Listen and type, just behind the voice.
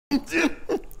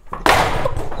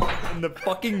And the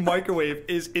fucking microwave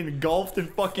is engulfed in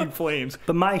fucking flames.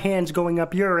 But my hand's going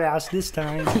up your ass this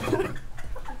time.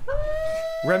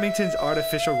 Remington's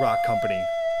Artificial Rock Company.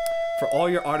 For all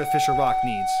your artificial rock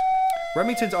needs.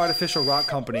 Remington's Artificial Rock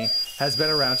Company has been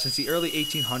around since the early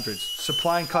 1800s,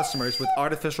 supplying customers with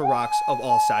artificial rocks of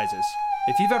all sizes.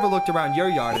 If you've ever looked around your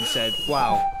yard and said,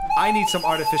 wow, I need some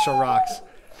artificial rocks,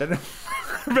 then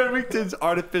Remington's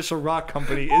Artificial Rock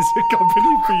Company is a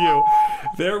company for you.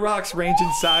 Their rocks range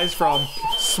in size from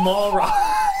small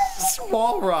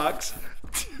rocks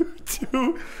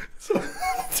to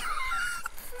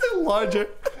the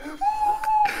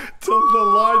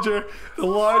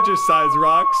larger size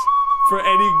rocks for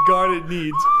any garden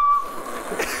needs.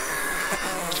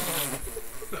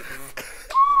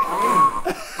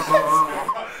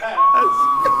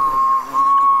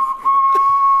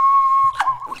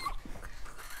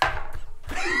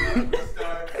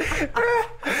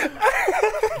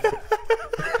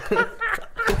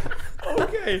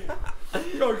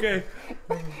 Okay.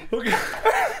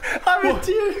 I'm in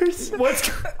tears. What's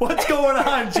going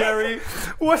on, Jerry?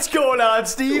 What's going on,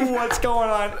 Steve? What's going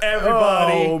on,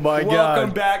 everybody? Oh, my God.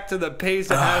 Welcome back to the Pays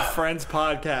to Have Friends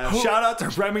podcast. Shout out to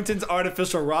Remington's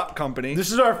Artificial Rock Company.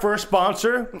 This is our first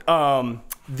sponsor.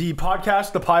 The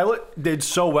podcast, The Pilot, did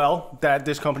so well that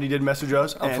this company did message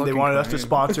us, and they wanted us to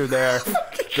sponsor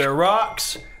their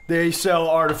rocks. They sell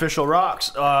artificial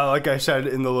rocks, like I said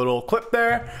in the little clip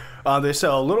there. They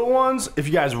sell little ones. If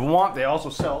you guys want, they also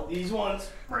sell these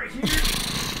ones right here.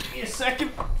 Give me a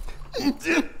second.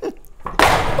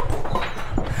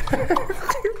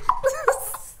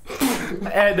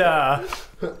 And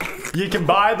you can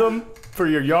buy them for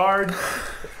your yard.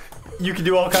 You can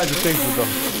do all kinds of things with them.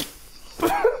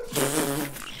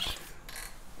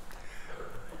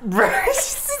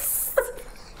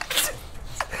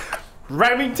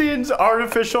 Remington's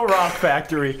Artificial Rock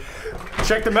Factory.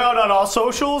 Check them out on all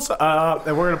socials, and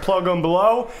we're going to plug them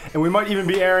below, and we might even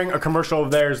be airing a commercial of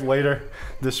theirs later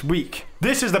this week.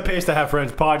 This is the Pays to Have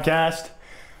Friends podcast.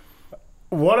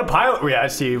 What a pilot we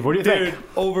had, Steve. What do you think? Dude,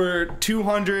 over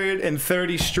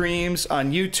 230 streams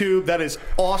on YouTube. That is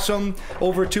awesome.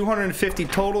 Over 250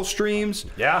 total streams.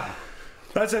 Yeah.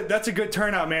 That's a good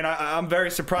turnout, man. I'm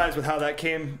very surprised with how that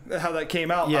came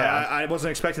out. Yeah. I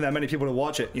wasn't expecting that many people to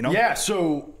watch it, you know? Yeah,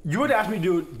 so you had asked me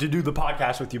to do the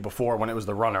podcast with you before when it was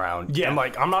the runaround. Yeah. And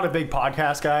like, I'm not a big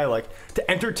podcast guy. Like, to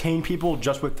entertain people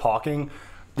just with talking,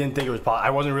 didn't think it was I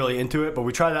wasn't really into it, but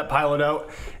we tried that pilot out,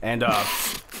 and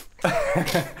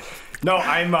no,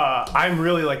 I'm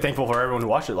really like thankful for everyone who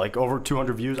watched it. Like over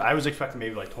 200 views. I was expecting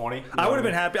maybe like 20. I would have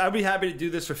been happy. I'd be happy to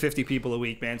do this for 50 people a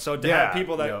week, man. So to have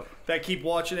people that keep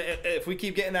watching it, if we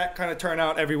keep getting that kind of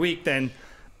turnout every week, then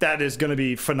that is going to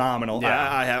be phenomenal.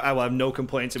 Yeah. I will have no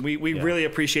complaints, and we really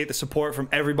appreciate the support from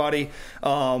everybody.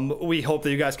 We hope that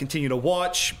you guys continue to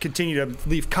watch, continue to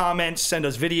leave comments, send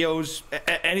us videos,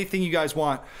 anything you guys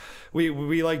want.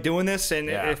 We like doing this, and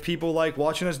if people like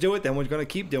watching us do it, then we're going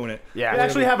to keep doing it. Yeah, we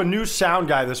actually have a new sound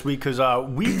guy this week because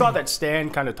we thought that Stan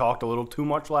kind of talked a little too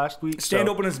much last week. Stan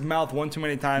opened his mouth one too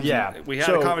many times. Yeah. We had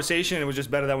a conversation, and it was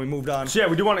just better that we moved on. So yeah,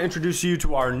 we do want to introduce you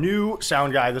to our new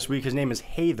sound guy this week. His name is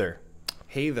Hather.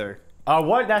 Hather.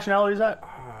 What nationality is that?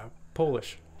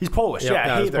 Polish. He's Polish, Yep,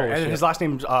 yeah, he's Hather. Polish, And his last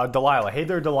name's Delilah.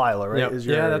 Hather Delilah, right? Yep.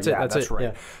 That's it. That's right.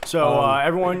 Yeah. So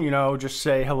everyone, just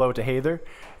say hello to Hather.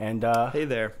 And hey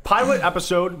there. Pilot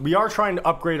episode. We are trying to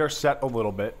upgrade our set a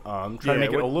little bit. Try to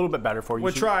make it a little bit better for you.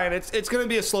 We're trying. It's going to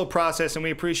be a slow process, and we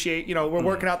appreciate. We're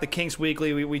working out the kinks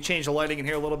weekly. We changed the lighting in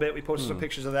here a little bit. We posted some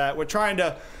pictures of that. We're trying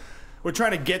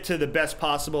to get to the best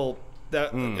possible.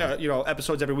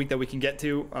 Episodes every week that we can get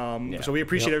to. So we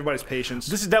appreciate everybody's patience.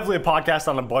 This is definitely a podcast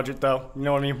on a budget, though. You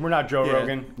know what I mean? We're not Joe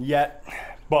Rogan yet,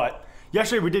 but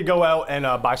yesterday we did go out and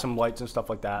buy some lights and stuff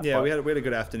like that. Yeah, we had a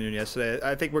good afternoon yesterday.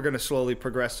 I think we're going to slowly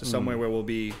progress to somewhere where we'll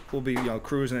be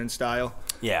cruising in style.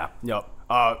 Yeah. Yep.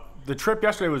 The trip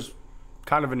yesterday was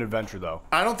kind of an adventure, though.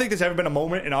 I don't think there's ever been a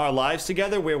moment in our lives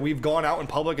together where we've gone out in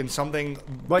public and something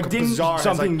like bizarre.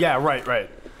 Right.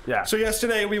 Yeah. So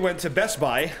yesterday we went to Best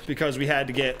Buy because we had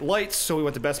to get lights, so we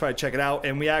went to Best Buy to check it out,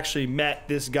 and we actually met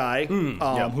this guy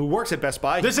who works at Best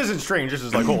Buy. This isn't strange. This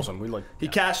is like wholesome. He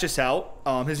cashed us out.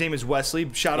 His name is Wesley.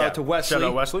 Shout out to Wesley. Shout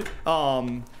out Wesley.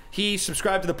 He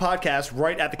subscribed to the podcast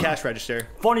right at the cash register.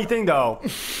 Funny thing though,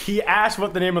 he asked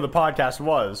what the name of the podcast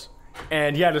was,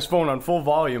 and he had his phone on full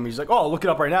volume. He's like, "Oh, I'll look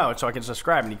it up right now so I can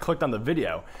subscribe." And he clicked on the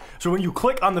video. So when you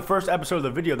click on the first episode of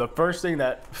the video, the first thing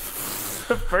that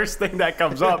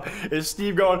comes up is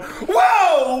Steve going,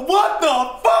 "Whoa, what the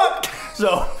fuck?"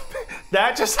 So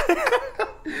that just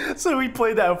So we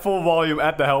played that at full volume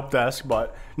at the help desk,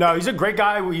 but no, he's a great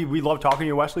guy. We love talking to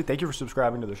you, Wesley. Thank you for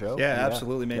subscribing to the show. Yeah,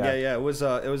 absolutely, man. Yeah. It was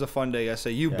a fun day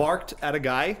yesterday. You barked at a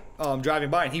guy driving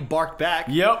by, and he barked back.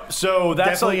 Yep. So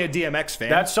that's definitely a DMX fan.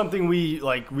 That's something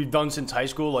we've done since high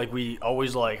school. Like we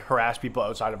always harass people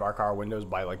outside of our car windows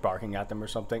by barking at them or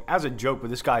something as a joke. But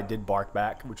this guy did bark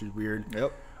back, which is weird.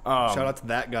 Yep. Shout out to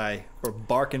that guy for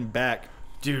barking back.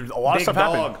 Dude, a lot of stuff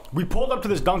happened. We pulled up to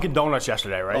this Dunkin' Donuts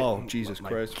yesterday, right? Oh, Jesus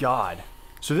Christ. God.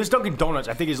 So this Dunkin' Donuts,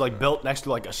 I think, is built next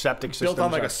to a septic system.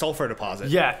 Built on a sulfur deposit.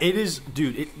 Yeah, it is,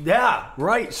 dude.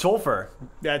 Right, sulfur.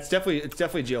 Yeah, it's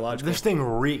definitely geological. This thing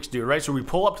reeks, dude. Right, so we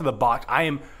pull up to the box.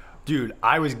 I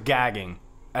was gagging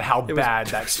at how bad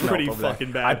that smelled. Pretty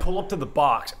fucking bad. I pull up to the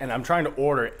box and I'm trying to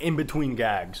order in between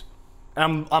gags.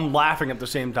 And I'm laughing at the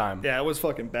same time. Yeah, it was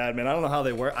fucking bad, man. I don't know how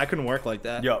they work. I couldn't work like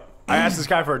that. Yep. I asked this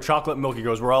guy for a chocolate milk. He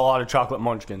goes, "We're all out of chocolate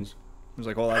munchkins." I was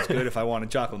like, "Well, that's good if I wanted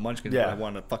chocolate munchkins, Yeah. but I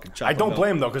want a fucking chocolate I don't milk.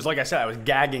 blame him, though, because like I said, I was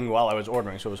gagging while I was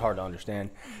ordering, so it was hard to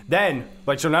understand. Then,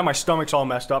 so now my stomach's all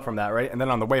messed up from that, right? And then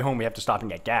on the way home, we have to stop and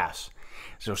get gas.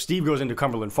 So Steve goes into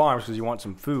Cumberland Farms because he wants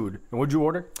some food. And what'd you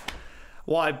order?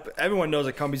 Well, everyone knows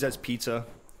that Cumbies has pizza.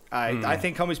 I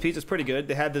think Cumbies pizza's pretty good.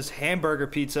 They had this hamburger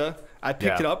pizza. I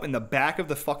picked it up, and the back of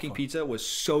the fucking pizza was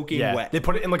soaking wet. They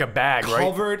put it in a bag, right?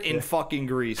 Covered in fucking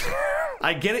grease.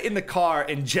 I get it in the car,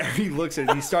 and Jerry looks at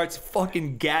it. He starts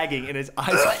fucking gagging, and his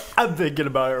eyes. I'm thinking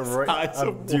about it right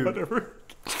now.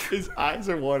 His eyes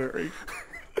are watering.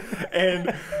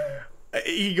 And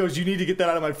he goes, "You need to get that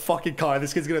out of my fucking car.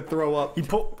 This kid's gonna throw up."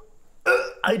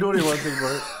 I don't even want to think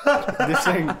about it. This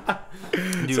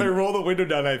thing. Dude, so I rolled the window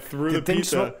down. And I threw the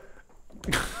pizza.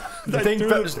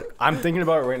 I'm thinking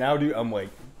about it right now, dude. I'm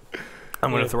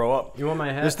gonna throw up. You want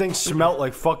my hat? This thing smelled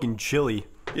like fucking chili.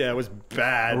 Yeah, it was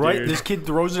bad, right? dude. This kid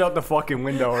throws it out the fucking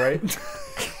window, right?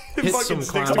 Hit some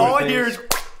clown. All I hear is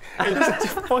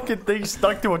this fucking thing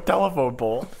stuck to a telephone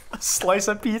pole. A slice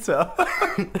of pizza.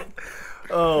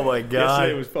 Oh my god.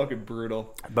 Yesterday was fucking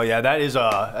brutal. But yeah, that's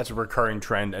a recurring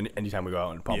trend anytime we go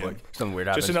out in public. Yeah. Something weird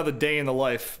happens. Just another day in the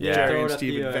life. Yeah. Jerry and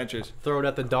Steve adventures. Throw it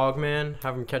at the dog man,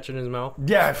 have him catch it in his mouth.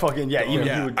 Yeah,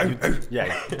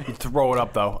 you'd throw it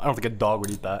up though. I don't think a dog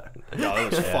would eat that. No,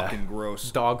 it was fucking gross.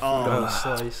 Dog food on a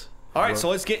slice. All right, so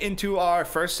let's get into our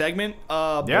first segment,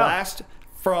 Blast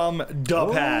from the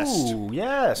Past. Ooh,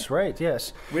 yes, right,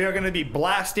 yes. We are going to be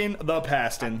blasting the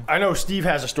pastin'. I know Steve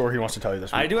has a story he wants to tell you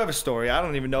this week. I do have a story. I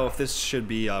don't even know if this should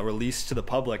be released to the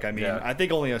public. I mean, I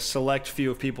think only a select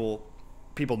few of people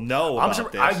know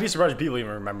about this. I'd be surprised if people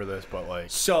even remember this,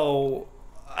 but So,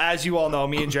 as you all know,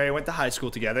 me and Jerry went to high school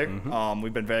together.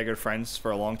 We've been very good friends for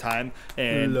a long time.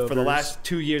 And for the last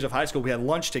 2 years of high school, we had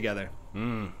lunch together.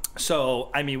 So,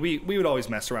 I mean, we would always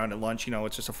mess around at lunch. You know,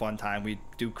 it's just a fun time. We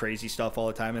do crazy stuff all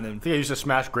the time. And then I think I used to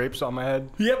smash grapes on my head.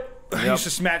 Yep. I used to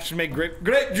smash and make grape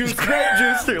juice.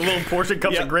 A little portion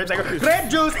cups of grapes. I go, grape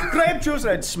juice,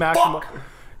 and I'd smash them up.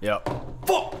 Yep.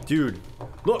 Fuck. Dude,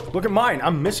 look at mine.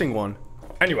 I'm missing one.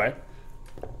 Anyway.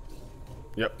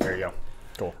 Yep, there you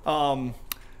go. Cool.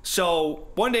 So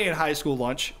one day in high school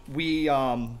lunch, we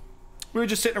were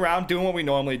just sitting around doing what we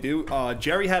normally do.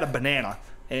 Jerry had a banana,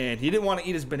 and he didn't want to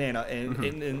eat his banana.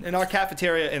 And in our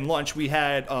cafeteria in lunch, we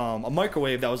had a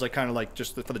microwave that was kind of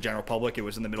just for the general public. It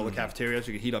was in the middle of the cafeteria, so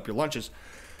you could heat up your lunches.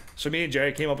 So me and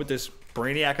Jerry came up with this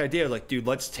brainiac idea, dude,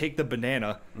 let's take the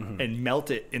banana and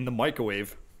melt it in the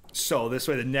microwave. So this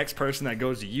way, the next person that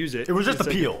goes to use it, it was just a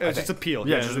peel. It was just a peel.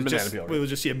 Yeah, just a banana peel. We would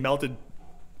just see a melted,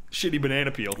 shitty banana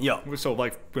peel. Yeah. So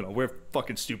we're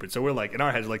fucking stupid. So we're in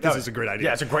our heads this is a great idea.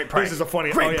 Yeah, it's a great prank. This is a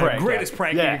funny, prank, greatest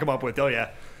prank you can come up with. Oh yeah.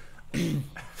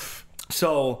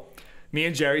 So me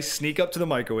and Jerry sneak up to the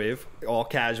microwave, all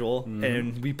casual,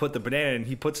 and we put the banana in.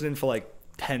 He puts it in for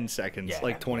 10 seconds,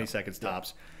 20 seconds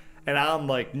tops. And I'm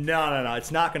like, no,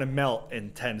 it's not going to melt in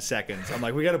 10 seconds. I'm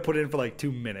like, we got to put it in for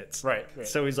 2 minutes. Right.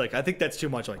 So he's like, I think that's too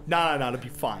much. I'm like, no, it'll be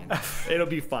fine. It'll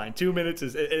be fine. 2 minutes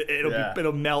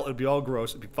it'll melt. It'll be all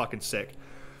gross. It'll be fucking sick.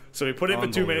 So we put it in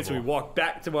for 2 minutes and we walk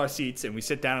back to our seats and we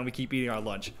sit down and we keep eating our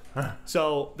lunch.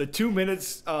 So the 2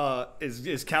 minutes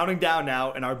is counting down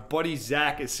now, and our buddy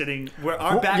Zach is sitting where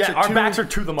our backs are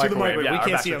to the microwave. Yeah, we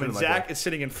can't see him, and Zach is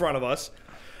sitting in front of us.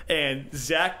 And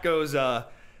Zach goes,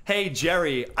 hey,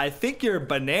 Jerry, I think your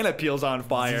banana peel's on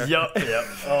fire. Yep.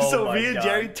 Oh so me and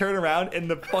Jerry turn around,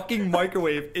 and the fucking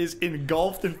microwave is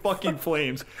engulfed in fucking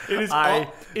flames. It is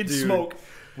up in smoke.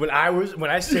 When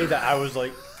I say that, I was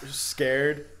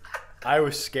scared. I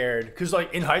was scared because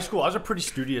in high school I was a pretty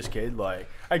studious kid. I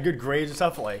had good grades and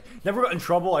stuff. Never got in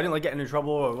trouble. I didn't getting in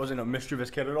trouble. I wasn't a mischievous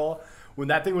kid at all. When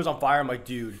that thing was on fire, I'm like,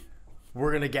 dude,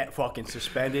 we're gonna get fucking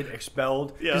suspended,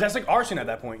 expelled. Because that's arson at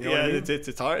that point. You know what I mean?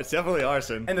 It's definitely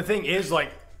arson. And the thing is,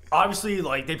 obviously,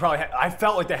 like, they probably had, I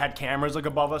felt like they had cameras, like,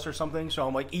 above us or something. So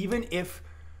I'm like, even if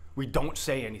we don't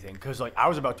say anything, because, like, I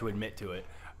was about to admit to it.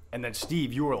 And then,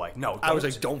 Steve, you were like, no. I was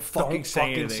like, don't fucking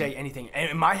say anything.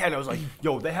 And in my head, I was like,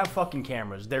 yo, they have fucking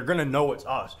cameras. They're going to know it's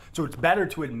us. So it's better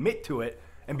to admit to it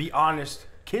and be honest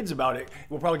kids about it.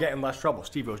 We'll probably get in less trouble.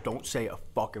 Steve goes, don't say a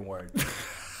fucking word.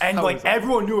 And, like,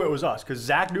 everyone knew it was us, because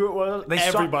Zach knew it was us.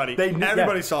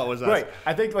 Everybody saw it was us. Right.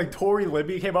 I think, like, Tori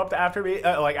Libby came up after me,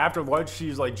 like, after lunch.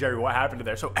 She's like, Jerry, what happened to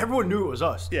there? So everyone knew it was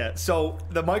us. Yeah, so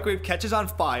the microwave catches on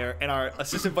fire, and our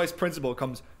assistant vice principal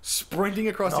comes sprinting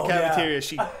across the cafeteria.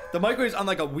 Yeah. The microwave's on,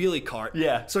 like, a wheelie cart.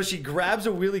 Yeah. So she grabs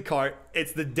a wheelie cart.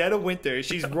 It's the dead of winter.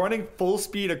 She's running full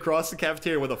speed across the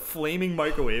cafeteria with a flaming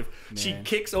microwave. Man. She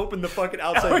kicks open the fucking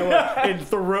outside door and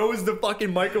throws the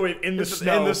fucking microwave in the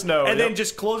snow. And then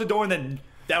just close the door, and then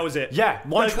that was it. Yeah,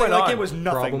 lunch went on. Like it was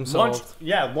nothing.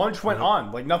 Lunch went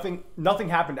on. Like nothing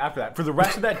happened after that. For the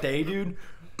rest of that day, dude,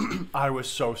 I was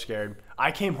so scared.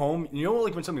 I came home. You know,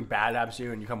 like when something bad happens to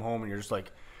you, and you come home and you're just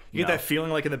like, you get that feeling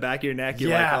like in the back of your neck.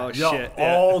 You're like, oh shit.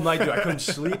 All night, dude. I couldn't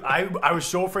sleep. I was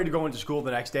so afraid to go into school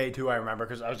the next day too. I remember,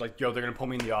 because I was like, yo, they're gonna pull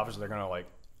me in the office. They're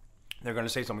gonna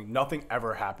say something. Nothing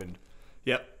ever happened.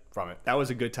 Yep. From it. That was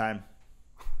a good time.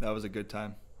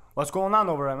 What's going on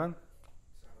over there, man?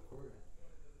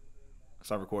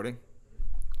 Stop recording.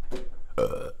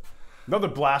 Another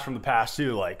blast from the past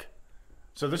too, like.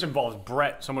 So this involves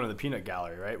Brett, someone in the peanut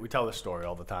gallery, right? We tell this story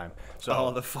all the time.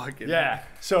 So the fucking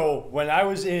So when I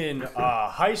was in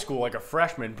high school, like a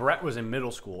freshman, Brett was in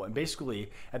middle school, and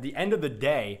basically at the end of the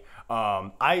day,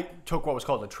 I took what was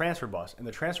called a transfer bus, and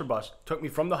the transfer bus took me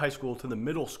from the high school to the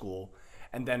middle school,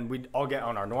 and then we'd all get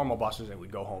on our normal buses and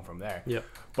we'd go home from there. Yep.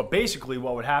 But basically,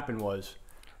 what would happen was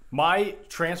my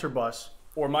transfer bus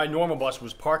or my normal bus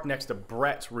was parked next to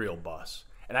Brett's real bus.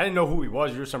 And I didn't know who he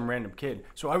was. He was some random kid.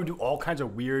 So I would do all kinds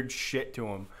of weird shit to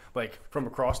him, like from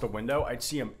across the window. I'd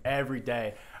see him every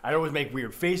day. I'd always make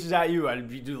weird faces at you. I'd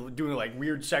be doing like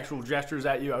weird sexual gestures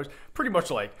at you. I was pretty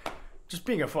much like just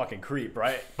being a fucking creep,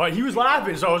 right? But he was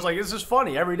laughing, so I was like, this is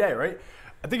funny every day, right?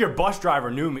 I think your bus driver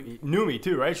knew me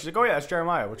too, right? She's like, oh yeah, that's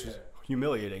Jeremiah, which is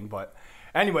humiliating. But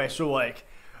anyway, so like,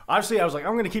 obviously, I was like,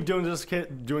 I'm going to keep doing this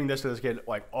to this kid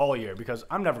like all year, because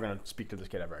I'm never going to speak to this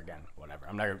kid ever again. Whatever.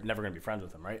 I'm never going to be friends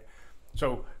with him, right?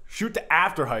 So shoot to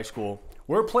after high school.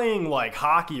 We're playing like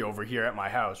hockey over here at my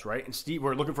house, right? And Steve,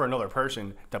 we're looking for another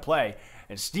person to play.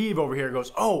 And Steve over here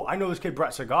goes, oh, I know this kid,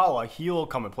 Brett Segala. He'll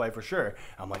come and play for sure.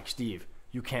 I'm like, Steve,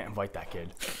 you can't invite that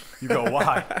kid. You go,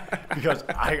 why? Because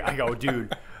I go,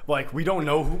 dude, like, we don't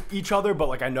know each other, but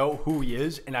like I know who he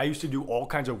is, and I used to do all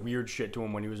kinds of weird shit to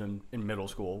him when he was in middle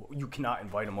school. You cannot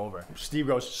invite him over. Steve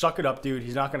goes, suck it up, dude.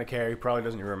 He's not gonna care. He probably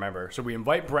doesn't even remember. So we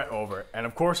invite Brett over, and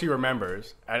of course he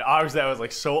remembers. And obviously that was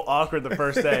like so awkward the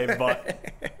first day,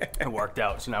 but it worked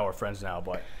out. So now we're friends now.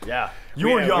 But yeah,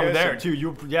 you were young there too.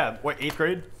 You what, 8th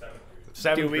grade?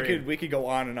 Dude, we could go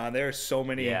on and on. There are so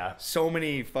many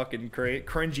fucking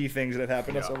cringy things that have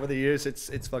happened to us over the years.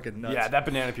 It's fucking nuts. Yeah, that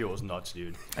banana peel was nuts,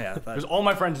 dude. Yeah, because all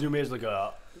my friends knew me as like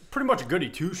a pretty much a goody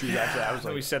two shoes. Actually, I was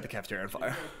like, we set the cafeteria on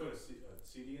fire. Put a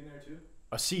CD in there too.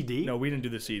 A CD? No, we didn't do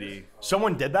the CD.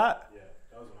 Someone did that. Yeah,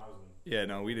 that was when I was in. Yeah,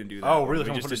 no, we didn't do that. Oh, really? We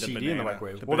Someone just put a did the CD in the banana.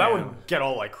 microwave. Well, that would get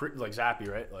all like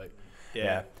zappy, right? Like,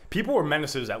 yeah. People were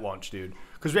menaces at lunch, dude.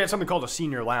 Because we had something called a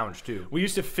senior lounge too. We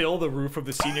used to fill the roof of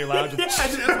the senior lounge with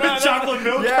chocolate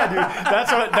milk. Yeah, dude.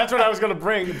 That's what I was gonna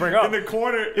bring up. In the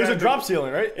corner, it was a drop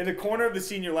ceiling, right? In the corner of the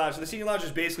senior lounge. So the senior lounge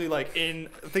is basically like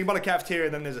think about a cafeteria,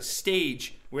 and then there's a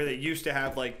stage where they used to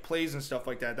have like plays and stuff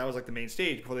like that. That was like the main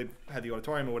stage before they had the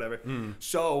auditorium or whatever.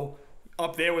 So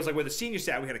up there was like where the senior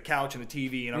sat. We had a couch and a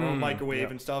TV and our own microwave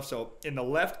and stuff. So in the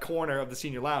left corner of the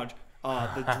senior lounge,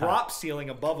 the drop ceiling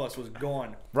above us was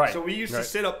gone. Right. So we used to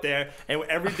sit up there, and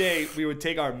every day we would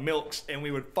take our milks and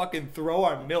we would fucking throw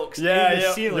our milks in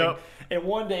the ceiling. Yep. And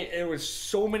one day there was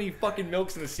so many fucking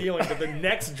milks in the ceiling that the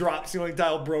next drop ceiling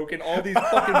tile broke, and all these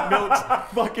fucking milks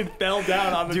fucking fell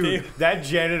down on the table. That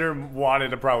janitor wanted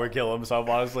to probably kill himself.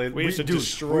 Honestly, we used to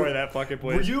destroy that fucking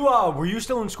place. Were you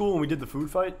still in school when we did the food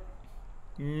fight?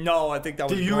 No, I think that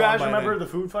was. Do you guys remember the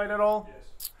food fight at all?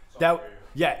 Yes.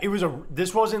 Yeah, it was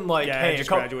this wasn't like, hey, just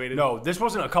graduated. No, this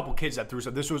wasn't a couple kids that threw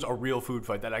stuff. This was a real food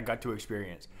fight that I got to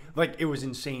experience. Like, it was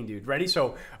insane, dude. Ready? So,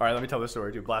 all right, let me tell this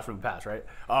story, too. Blast from the past, right?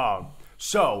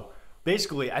 So,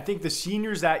 basically, I think the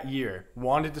seniors that year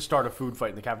wanted to start a food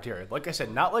fight in the cafeteria. Like I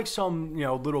said, not like some,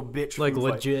 little bitch like food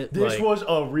legit. Fight. This was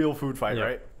a real food fight, Yeah.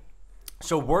 right?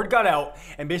 So, word got out,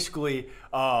 and basically,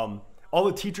 all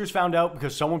the teachers found out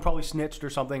because someone probably snitched or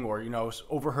something, or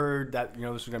overheard that this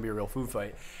was gonna be a real food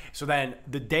fight. So then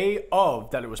the day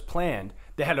of that it was planned,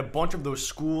 they had a bunch of those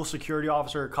school security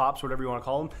officer, cops, whatever you want to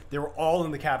call them. They were all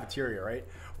in the cafeteria, right?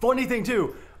 Funny thing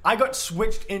too, I got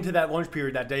switched into that lunch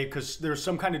period that day because there was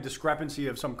some kind of discrepancy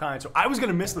of some kind. So I was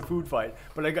gonna miss the food fight,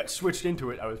 but I got switched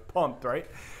into it. I was pumped, right?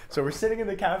 So we're sitting in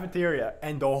the cafeteria,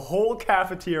 and the whole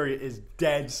cafeteria is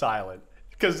dead silent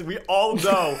because we all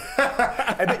know.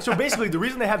 So basically, the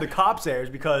reason they had the cops there is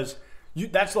because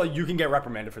that's like you can get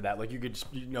reprimanded for that. Like you could,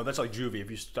 that's like juvie if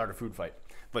you start a food fight.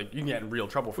 Like you can get in real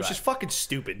trouble for that. Which is fucking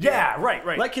stupid. Dude. Yeah, right.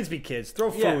 Let kids be kids.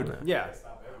 Throw food. Yeah.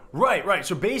 Right.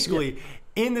 So basically,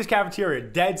 in this cafeteria,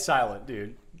 dead silent,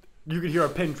 dude. You could hear a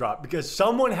pin drop because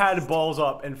someone had balls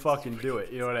up and fucking do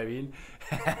it. You know what I mean?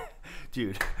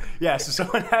 Dude. Yeah, so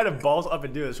someone had a balls up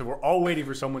and do it. So we're all waiting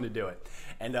for someone to do it.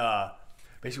 And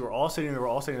basically we're all sitting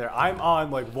there. I'm on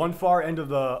like one far end of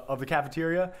the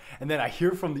cafeteria, and then I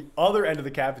hear from the other end of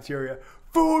the cafeteria,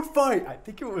 food fight. I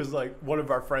think it was like one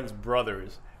of our friend's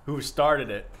brothers who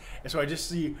started it. And so I just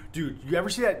see, dude, you ever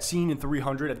see that scene in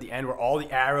 300 at the end where all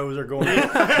the arrows are going?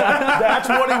 That's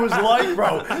what it was like,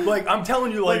 bro. Like, I'm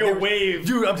telling you, like a wave.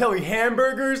 Dude, I'm telling you,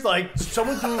 hamburgers, like,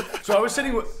 someone threw, so I was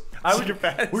sitting with,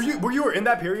 were you in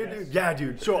that period, dude? Yeah,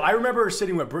 dude. So I remember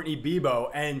sitting with Brittany Bebo,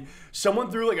 and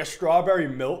someone threw like a strawberry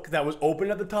milk that was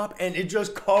open at the top, and it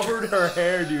just covered her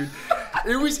hair, dude.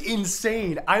 It was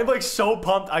insane. I'm like so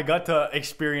pumped I got to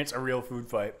experience a real food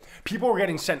fight. People were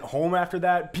getting sent home after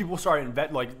that. People started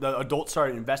the adults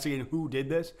started investigating who did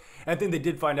this, and I think they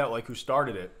did find out like who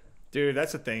started it. Dude,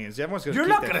 that's the thing is everyone's gonna. You're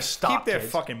not gonna stop. Keep their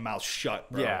kids. fucking mouth shut,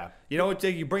 bro. Yeah. You know what?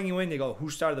 They bring you in. They go,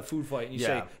 "Who started the food fight?" And you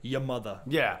say, "Your mother."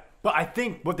 Yeah. But I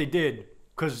think what they did,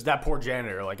 because that poor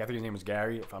janitor, like I think his name was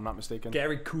Gary, if I'm not mistaken.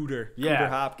 Gary Cooter. Yeah. Cooter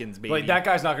Hopkins, baby. Like that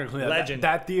guy's not gonna clean that. Legend.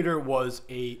 That theater was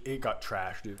it got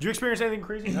trashed, dude. Did you experience anything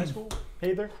crazy in high school,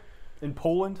 Heather? In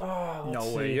Poland?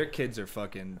 No way. Your kids are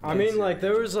fucking. I mean, like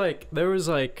there was like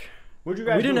What'd you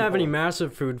guys we do didn't in have any Poland?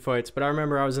 massive food fights, but I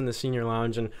remember I was in the senior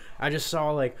lounge and I just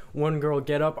saw like one girl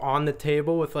get up on the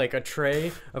table with like a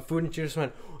tray of food, and she just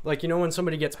went like, you know when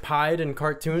somebody gets pied in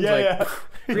cartoons, Yeah, like yeah. it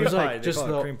Cream was pie. like They just call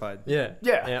it the cream pie.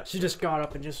 Yeah. She just got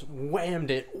up and just whammed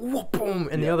it, whoop, boom,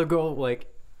 and the other girl like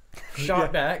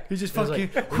shot back. He just It was fucking.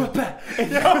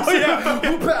 Oh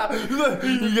yeah.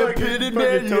 You get pitted,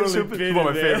 man. Totally One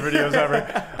of my pitted, favorite videos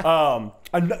ever.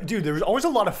 Dude, there was always a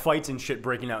lot of fights and shit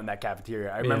breaking out in that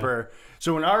cafeteria. I remember.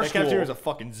 So in our That school, cafeteria was a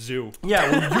fucking zoo. yeah,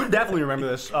 well, you definitely remember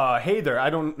this. Heather, I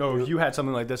don't know if you had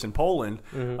something like this in Poland,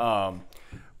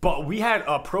 but we had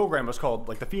a program that was called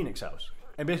like the Phoenix House.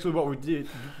 And basically what we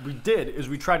did is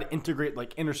we tried to integrate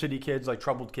like inner city kids, like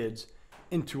troubled kids,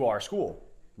 into our school,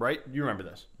 right? You remember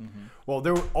this. Well,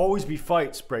 there would always be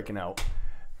fights breaking out.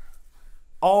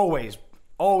 Always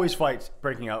fights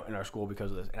breaking out in our school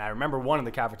because of this. And I remember one in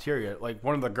the cafeteria, like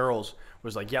one of the girls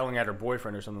was like yelling at her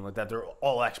boyfriend or something like that. They're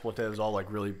all expletives, all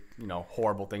like really,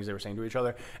 horrible things they were saying to each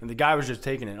other. And the guy was just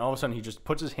taking it. And all of a sudden he just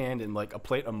puts his hand in like a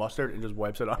plate of mustard and just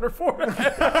wipes it on her forehead.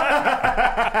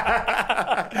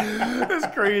 It's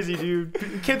crazy, dude.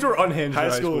 Kids were unhinged in High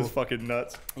high school school. was fucking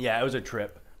nuts. Yeah, it was a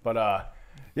trip. But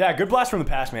yeah, good blast from the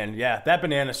past, man. Yeah, that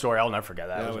banana story, I'll never forget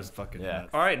that. That was fucking yeah. nuts.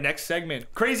 All right, next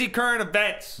segment. Crazy current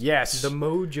events. Yes. The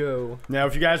mojo. Now,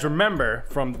 if you guys remember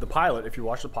from the pilot, if you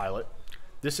watched the pilot,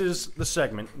 this is the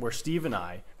segment where Steve and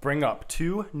I bring up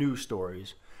two news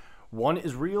stories. One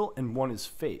is real and one is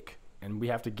fake, and we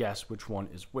have to guess which one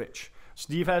is which.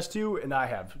 Steve has two and I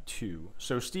have two.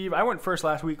 So, Steve, I went first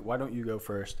last week. Why don't you go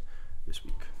first this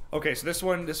week? Okay, so this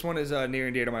one is near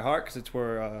and dear to my heart because it's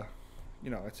where,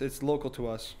 it's local to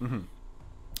us.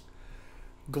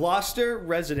 Gloucester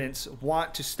residents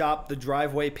want to stop the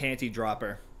driveway panty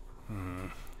dropper.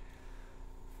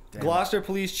 Gloucester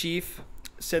police chief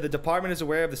said the department is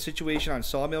aware of the situation on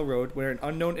Sawmill Road where an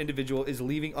unknown individual is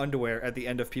leaving underwear at the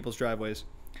end of people's driveways.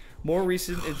 More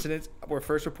recent incidents were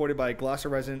first reported by a Gloucester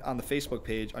resident on the Facebook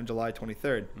page on July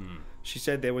 23rd. She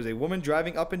said there was a woman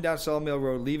driving up and down Sawmill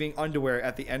Road leaving underwear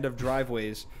at the end of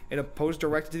driveways. In a post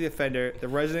directed to the offender, the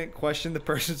resident questioned the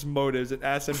person's motives and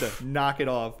asked them to knock it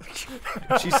off.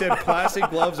 She said plastic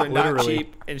gloves are not Literally.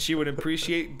 cheap and she would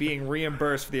appreciate being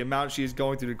reimbursed for the amount she is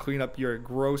going through to clean up your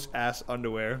gross ass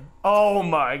underwear. Oh,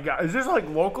 my God. Is this like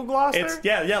local Gloucester? It's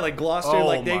like Gloucester, Oh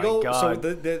like they my go. God. So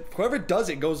the whoever does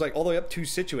it goes like all the way up to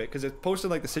Situate because it's posted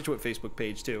like the Situate Facebook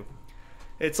page too.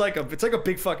 It's like a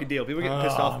big fucking deal. People get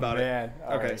pissed off about man. it.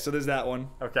 All Okay, right. so there's that one.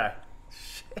 Okay.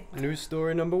 News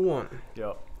story number one.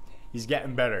 Yo, he's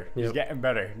getting better. He's Yep. getting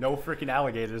better. No freaking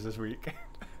alligators this week.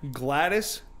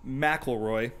 Gladys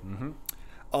McElroy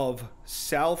of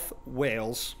South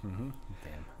Wales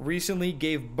recently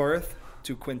gave birth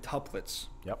to quintuplets.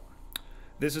 Yep.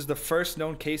 This is the first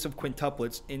known case of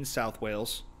quintuplets in South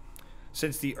Wales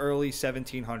since the early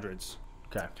 1700s.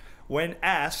 Okay. When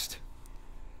asked,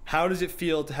 how does it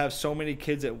feel to have so many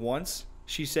kids at once?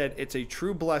 She said it's a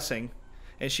true blessing,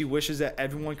 and she wishes that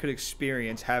everyone could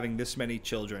experience having this many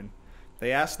children.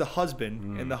 They asked the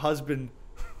husband, and the husband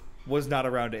was not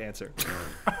around to answer.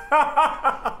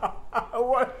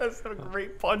 What? That's a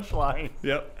great punchline.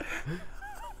 Yep.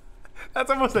 That's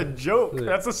almost a joke.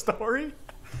 That's a story.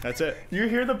 That's it. You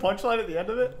hear the punchline at the end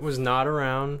of it? Was not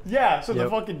around. Yeah, so the Yep.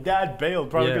 fucking dad bailed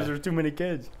probably Yeah. because there's too many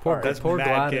kids. Poor, All That's poor mad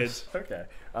Gladys. kids. Okay.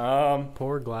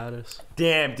 Poor Gladys.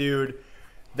 Damn, dude.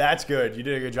 That's good. You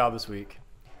did a good job this week.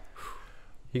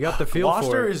 You got the feel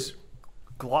for it.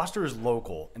 Gloucester is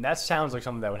local, and that sounds like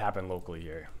something that would happen locally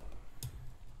here.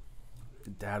 The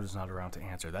dad was not around to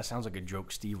answer. That sounds like a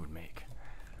joke Steve would make.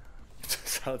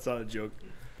 That's not a joke.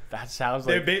 That sounds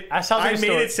like that sounds I like a made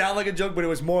story. it sound like a joke, but it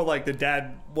was more like the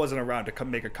dad wasn't around to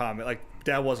make a comment. Like,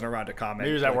 dad wasn't around to comment. Maybe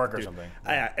he was at Like, work or dude, something.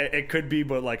 It could be,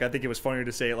 but like I think it was funnier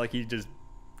to say it like he just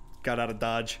got out of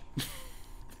Dodge.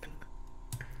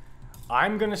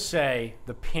 I'm gonna say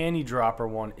the panty dropper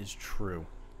one is true.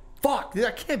 Fuck, dude,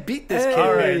 I can't beat this kid.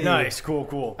 All right, man. nice,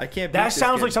 cool. I can't beat That this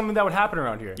sounds kid. like something that would happen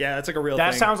around here. Yeah, that's like a real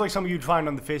That thing. sounds like something you'd find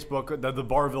on the Facebook, the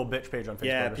Barville bitch page on Facebook.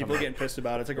 Yeah, or people something. getting pissed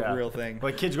about it. It's like Yeah. a real thing.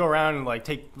 Like kids go around and like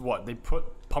take what they put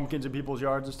pumpkins in people's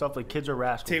yards and stuff. Like kids are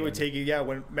rascals. Tay would man. take you. Yeah,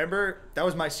 remember that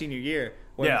was my senior year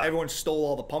when Yeah. everyone stole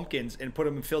all the pumpkins and put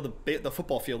them and filled the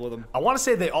football field with them. I want to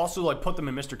say they also like put them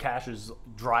in Mr. Cash's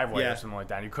driveway Yeah. or something like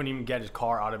that. And you couldn't even get his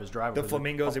car out of his driveway. The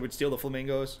flamingos, they would steal the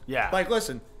flamingos. Yeah. Like,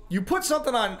 listen, you put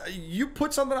something on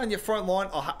your front lawn,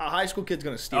 a high school kid's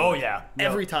gonna steal. Oh it. yeah,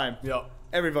 every time. Yep.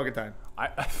 Every fucking time. I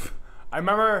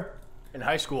remember in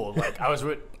high school, like I was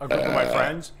with a group of my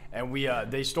friends, and we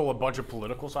they stole a bunch of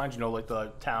political signs, you know, like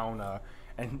the town,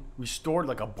 and we stored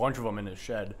like a bunch of them in his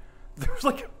shed. There was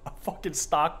like a fucking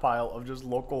stockpile of just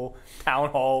local town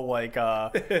hall, like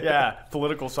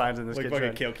political signs in this Like kid's fucking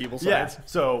shed. Kale Keeble Yeah. signs.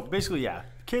 So basically, yeah,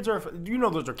 kids are. You know,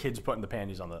 those are kids putting the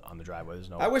panties on the driveway. There's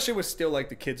no. I wish it was still like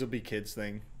the kids will be kids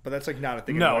thing, but that's like not a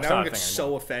thing. No, anymore. it's Now not I a get thing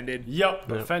so offended.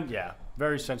 Yep. Yeah.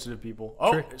 Very sensitive people.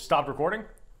 Oh, Trick. it stopped recording.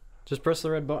 Just press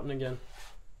the red button again.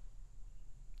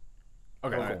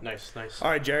 Okay. All Cool. right. Nice. All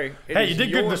right, Jerry. it Hey, is you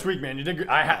did good your- this week, man. You did good.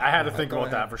 I had to think go about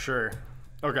ahead. that for sure.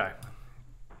 Okay.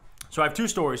 So I have two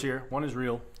stories here. One is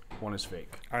real. One is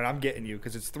fake. All right, I'm getting you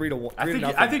because it's 3-1.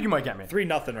 I think you might get me. 3-0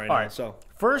 right All now. right. So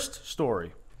First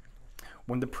story.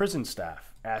 When the prison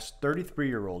staff asked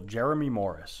 33-year-old Jeremy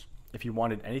Morris if he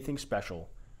wanted anything special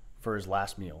for his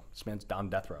last meal, this man's on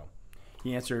death row,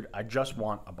 he answered, "I just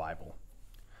want a Bible."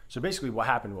 So basically what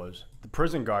happened was the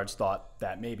prison guards thought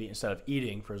that maybe instead of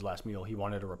eating for his last meal, he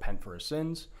wanted to repent for his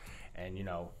sins and, you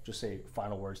know, just say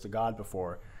final words to God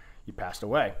before he passed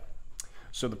away.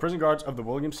 So the prison guards of the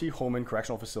William C. Holman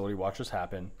Correctional Facility watched this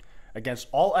happen. Against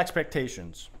all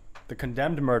expectations, the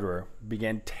condemned murderer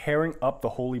began tearing up the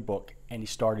holy book and he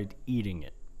started eating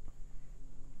it.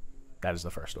 That is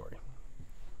the first story.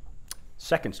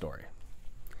 Second story.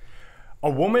 A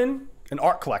woman, an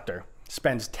art collector,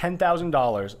 spends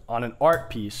 $10,000 on an art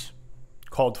piece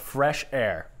called Fresh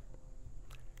Air.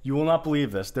 You will not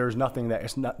believe this. There's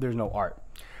no art.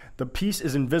 The piece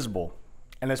is invisible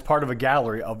and is part of a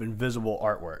gallery of invisible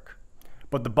artwork.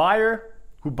 But the buyer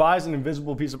who buys an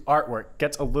invisible piece of artwork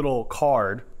gets a little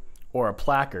card or a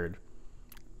placard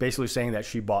basically saying that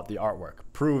she bought the artwork,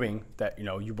 proving that, you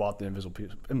know, you bought the invisible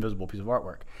piece of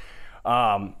artwork.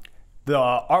 The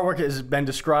artwork has been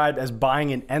described as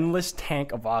buying an endless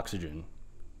tank of oxygen.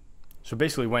 So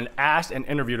basically, when asked and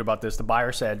interviewed about this, the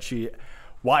buyer said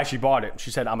why she bought it. She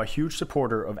said, "I'm a huge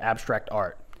supporter of abstract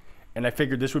art, and I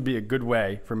figured this would be a good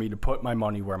way for me to put my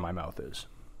money where my mouth is."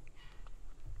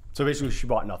 So basically, she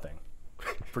bought nothing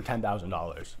for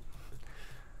 $10,000.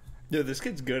 dude, this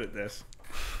kid's good at this.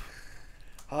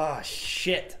 Ah,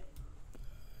 shit.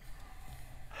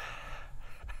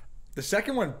 The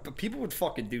second one, people would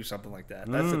fucking do something like that.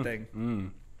 That's the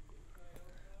thing.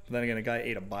 But then again, a guy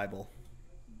ate a Bible.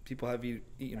 People have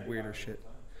eaten weirder shit.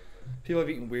 People have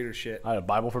eaten weirder shit. I had a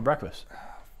Bible for breakfast.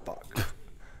 Fuck.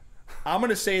 I'm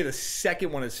gonna say the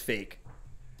second one is fake.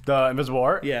 The invisible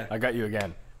art? Yeah. I got you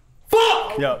again.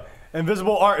 Fuck! Yo,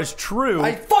 invisible art is true.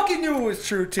 I fucking knew it was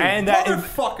true too. And that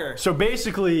motherfucker. So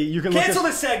basically, you can Cancel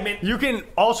look this segment. You can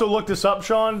also look this up,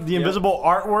 Sean. The invisible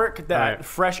artwork that Right.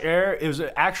 Fresh Air is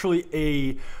actually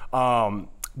a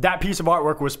that piece of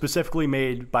artwork was specifically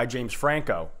made by James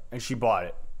Franco, and she bought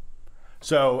it.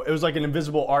 So it was like an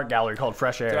invisible art gallery called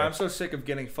Fresh Air. Dude, I'm so sick of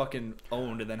getting fucking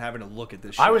owned and then having to look at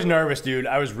this shit. I was nervous, dude.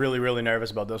 I was really, really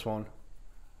nervous about this one.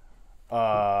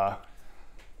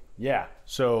 Yeah.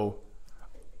 So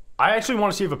I actually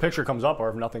want to see if a picture comes up or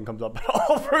if nothing comes up at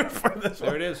all for this.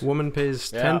 There it is. Woman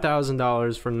pays Yeah.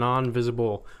 $10,000 for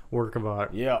non-visible work of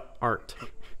art. Yeah. Art.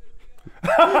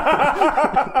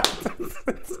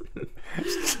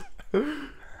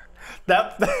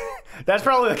 That's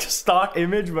probably like a stock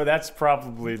image, but that's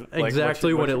probably like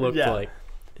Exactly what it looked yeah. like.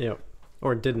 Yep.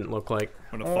 Or didn't look like.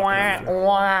 What a fucking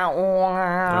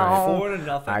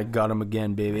 4-0. I got him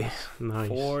again, baby. Nice.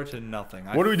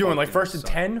 4-0. What are we doing? Like fucking first to suck.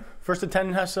 10? First to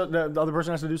 10 has to, the other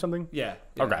person has to do something? Yeah.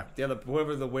 Okay. The other,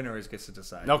 whoever the winner is gets to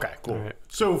decide. Okay, cool. All right.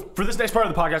 So for this next part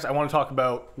of the podcast, I want to talk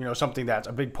about something that's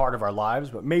a big part of our lives,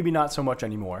 but maybe not so much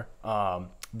anymore.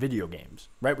 Video games,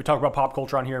 right? We talk about pop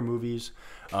culture on here, movies.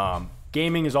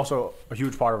 Gaming is also a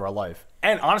huge part of our life,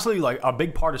 and honestly, like a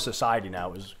big part of society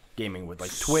now is gaming with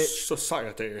like Twitch. So sorry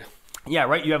to tell you. Yeah,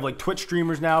 right. You have like Twitch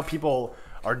streamers now. People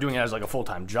are doing it as like a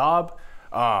full-time job.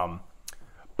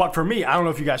 But for me, I don't know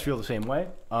if you guys feel the same way.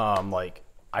 Like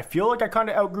I feel like I kind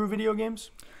of outgrew video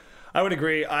games. I would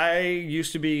agree. I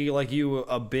used to be like you,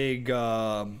 a big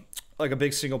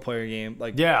single player game,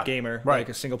 gamer, right. like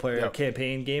a single player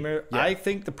campaign gamer. Yeah. I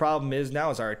think the problem is now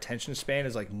is our attention span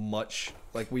is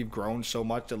we've grown so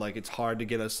much that like it's hard to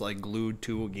get us like glued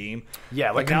to a game.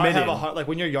 Yeah, like now I have committed. like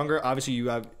when you're younger, obviously you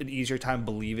have an easier time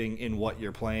believing in what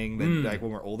you're playing than like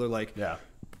when we're older. Like Yeah.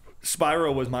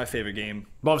 Spyro was my favorite game.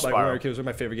 Love Like when we Spyro. were kids, was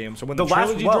my favorite game. So when The the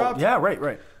trilogy last dropped, yeah,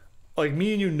 right. like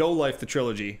me and you know life the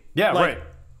trilogy. Yeah, Like, right.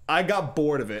 I got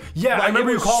bored of it. Yeah, I Like, remember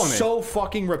it you was calling me. so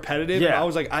fucking repetitive. Yeah. And I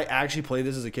was like, I actually played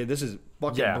this as a kid. This is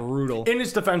fucking Yeah, brutal. In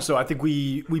its defense, though, I think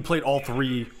we played all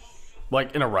three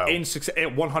like in a row. In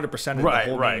 100% of right,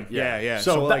 the whole right. game. Yeah.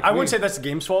 So, like, I wouldn't say that's the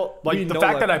game's fault. we Like the know,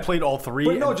 fact like- that I played all three.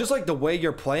 But no, and- just like the way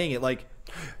you're playing it. Like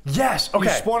yes. you Okay.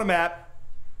 spawn a map,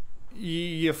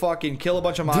 you fucking kill a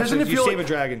bunch of monsters, you save a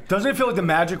dragon. Doesn't it feel like the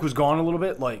magic was gone a little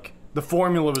bit? Like the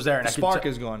formula was there, and The I could spark t-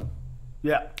 is gone.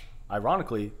 Yeah.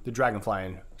 Ironically, the dragonfly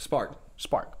and Spark.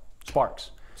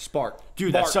 sparks.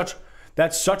 Dude, Bark.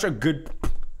 that's such a good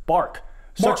bark.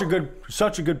 Such a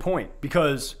good point,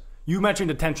 because you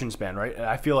mentioned attention span, right? And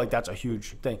I feel like that's a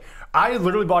huge thing. I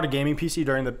literally bought a gaming PC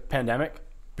during the pandemic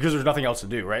because there's nothing else to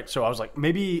do, right? So I was like,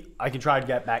 maybe I can try to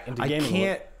get back into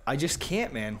gaming. I just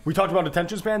can't, man. We talked about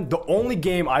attention span. The only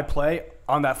game I play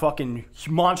on that fucking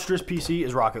monstrous PC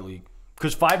is Rocket League.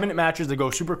 Because 5-minute matches, they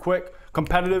go super quick,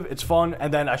 competitive, it's fun,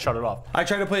 and then I shut it off. I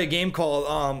tried to play a game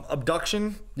called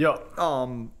Abduction. Yo.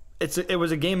 It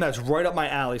was a game that's right up my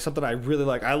alley. Something I really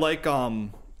like. I like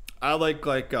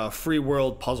free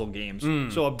world puzzle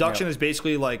games. So Abduction is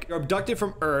basically like you're abducted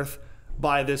from Earth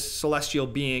by this celestial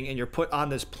being, and you're put on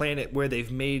this planet where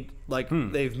they've made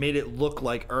it look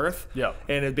like Earth. Yeah.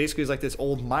 And it basically is like this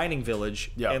old mining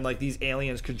village. Yeah. And like these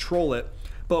aliens control it.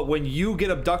 But when you get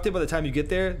abducted, by the time you get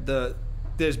there,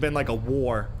 there's been like a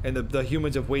war, and the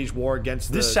humans have waged war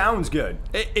against This sounds good.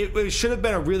 it should have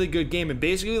been a really good game, and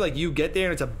basically like you get there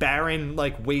and it's a barren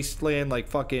like wasteland, like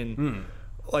fucking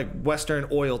like Western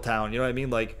oil town, you know what I mean?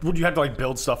 Like Would you have to like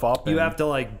build stuff up? you and- have to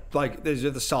like there's you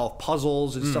have to solve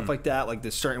puzzles and stuff like that. Like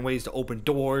there's certain ways to open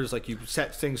doors, like you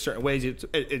set things certain ways.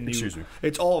 Excuse me.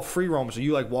 It's all free roam, so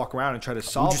you like walk around and try to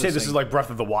solve. Would you say this is like Breath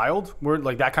of the Wild, where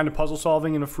like that kind of puzzle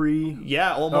solving in a free?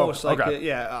 Yeah, almost. Oh, like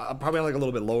okay. probably on like a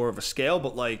little bit lower of a scale,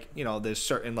 but like there's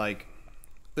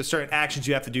certain actions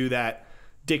you have to do that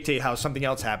dictate how something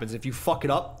else happens. If you fuck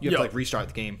it up, you have to like restart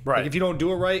the game. Right. Like if you don't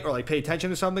do it right or like pay attention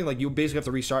to something, like you basically have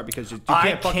to restart because you I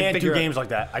can't fucking can't figure do out. games like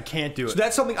that. I can't do it. So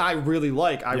that's something I really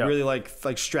like. I Yeah. really like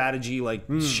strategy, like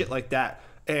shit like that.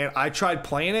 And I tried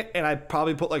playing it, and I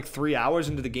probably put like 3 hours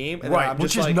into the game. And then right, I'm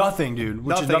which just is like, nothing, dude.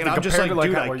 Which is nothing. nothing And I'm just like, compared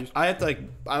dude, to where you- I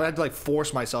had to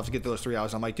force myself to get those 3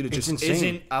 hours. I'm like, dude, it It's just insane.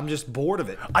 isn't. I'm just bored of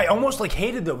it. I almost like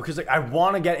hate it though, because like I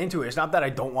want to get into it. It's not that I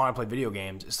don't want to play video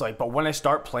games. It's like, but when I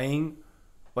start playing,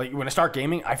 like when I start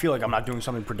gaming, I feel like I'm not doing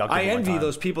something productive. I with my envy time.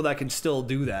 those people that can still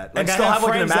do that. Like, And I still have,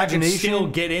 like, an friends that can imagination. still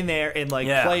get in there and like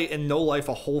Yeah. play and know life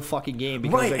a whole fucking game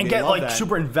because right, like, and they get love like that.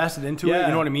 super invested into it. You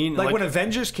know what I mean? Like when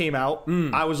Avengers came out,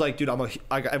 I was like, dude,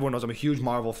 everyone knows I'm a huge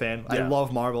Marvel fan. I Yeah.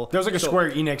 love Marvel. there was like a So-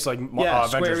 Square Enix like Yeah,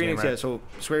 Avengers Square Enix. game, right? Yeah, so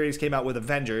Square Enix came out with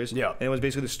Avengers. Yeah. and it was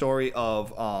basically the story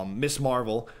of Miss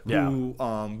Marvel, Yeah. who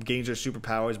gains her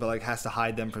superpowers, but like has to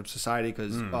hide them from society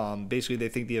because basically they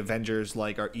think the Avengers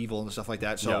like are evil and stuff like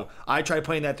that. So Yeah. I tried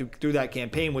playing that through that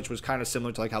campaign, which was kind of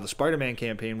similar to like how the Spider-Man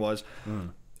campaign was,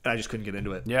 and I just couldn't get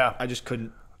into it. Yeah. I just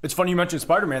couldn't. It's funny you mentioned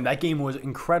Spider-Man. That game was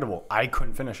incredible. I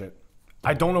couldn't finish it.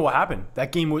 I don't know what happened.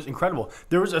 That game was incredible.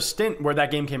 There was a stint where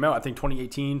that game came out, I think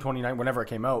 2018, 2019, whenever it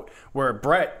came out, where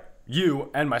Brett,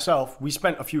 you, and myself, we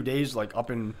spent a few days like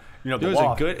up in, the It was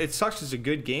loft. it sucks. It's a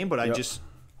good game, but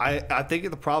I think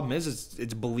the problem is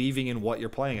it's believing in what you're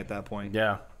playing at that point.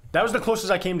 Yeah. That was the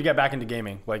closest I came to get back into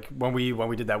gaming. Like when we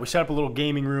did that, we set up a little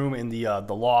gaming room in the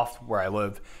loft where I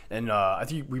live, and I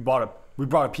think we brought a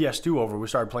PS2 over. We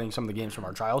started playing some of the games from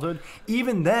our childhood.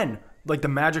 Even then, like the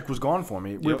magic was gone for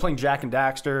me. We were playing Jak and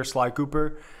Daxter, Sly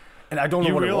Cooper, and I don't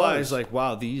know what it was. You realize like,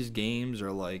 wow, these games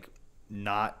are like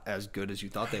not as good as you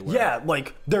thought they were. Yeah,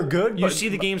 like they're good. You but see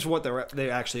the games for what they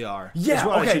actually are. Yeah, is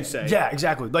what okay. I should say. Yeah,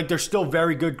 exactly. Like they're still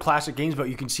very good classic games, but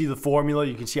you can see the formula,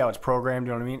 you can see how it's programmed.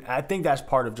 You know what I mean? I think that's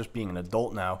part of just being an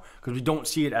adult now, because we don't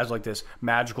see it as like this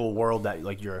magical world that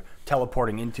like you're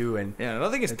teleporting into. And yeah,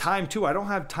 another thing is time too. I don't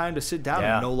have time to sit down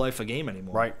and no life a game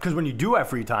anymore. Right? Because when you do have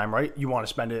free time, right, you want to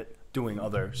spend it doing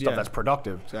other stuff that's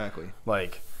productive. Exactly.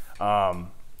 Like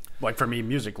for me,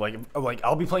 music. Like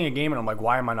I'll be playing a game and I'm like,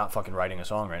 why am I not fucking writing a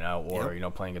song right now, or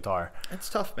playing guitar? It's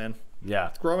tough, man. Yeah.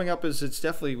 Growing up it's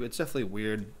definitely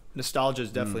weird. Nostalgia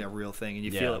is definitely a real thing, and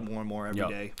you feel it more and more every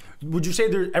day. Would you say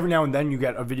there every now and then you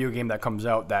get a video game that comes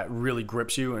out that really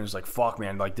grips you and it's like, fuck,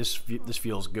 man, like this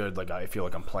feels good. Like I feel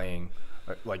like I'm playing,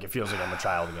 like it feels like I'm a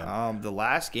child again. The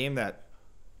last game that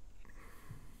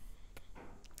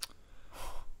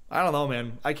I don't know,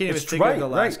 man. I can't even think of the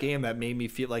last game that made me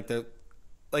feel like the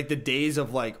days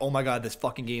of like, oh my god, this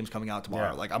fucking game's coming out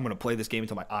tomorrow. Yeah. Like I'm gonna play this game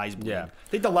until my eyes bleed. Yeah. I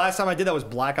think the last time I did that was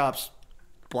Black Ops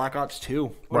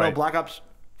 2. Or no, Black Ops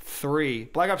 3.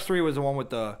 Black Ops 3 was the one with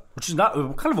the, which is not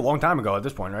kind of a long time ago at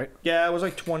this point, right? Yeah, it was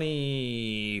like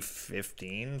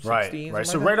 2015, 16. Right.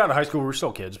 So right out of high school, we were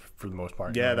still kids for the most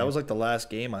part. Yeah, that was like the last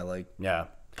game I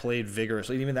played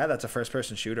vigorously. Even that's a first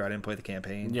person shooter. I didn't play the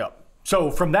campaign. Yep.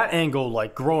 So from that angle,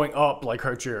 like growing up, like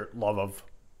hurts your love of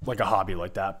like a hobby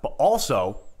like that, but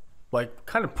also like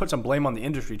kind of put some blame on the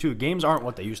industry too. Games aren't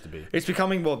what they used to be. It's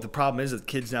becoming, well, the problem is that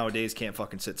kids nowadays can't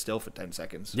fucking sit still for 10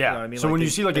 seconds. Yeah. You know what I mean? So like when you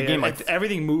see like a game like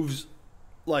everything moves,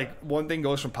 like one thing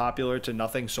goes from popular to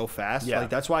nothing so fast. Yeah.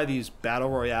 Like that's why these battle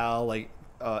royale like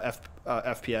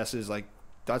FPSs, like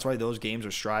that's why those games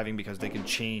are striving, because they can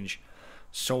change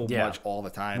so much all the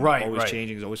time. Right. Always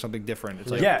changing. There's always something different. It's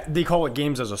like, yeah, they call it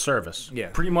games as a service. Yeah.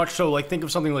 Pretty much. So like think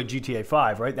of something like GTA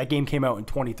 5, right? That game came out in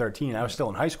 2013. I was still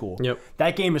in high school. Yep.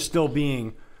 That game is still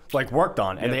being like worked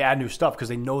on, and they add new stuff because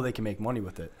they know they can make money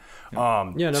with it.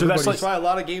 So that's why a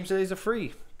lot of games today are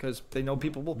free, because they know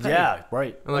people will pay. Yeah,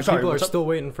 right. And like people are still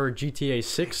waiting for GTA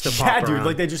 6 to pop around. Yeah, dude.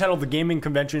 Like they just had all the gaming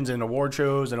conventions and award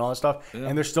shows and all that stuff,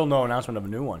 and there's still no announcement of a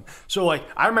new one. So like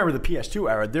I remember the PS2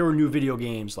 era. There were new video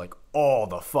games like all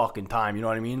the fucking time. You know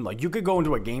what I mean? Like you could go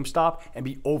into a GameStop and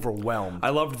be overwhelmed. I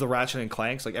loved the Ratchet and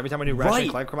Clanks. Like every time a new Ratchet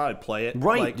and Clank come out, I'd play it.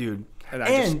 Right, like, dude.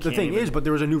 And the thing is, but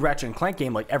there was a new Ratchet and Clank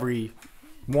game like every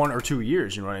 1 or 2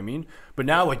 years, you know what I mean? But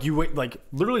now, like you wait, like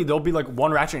literally, there'll be like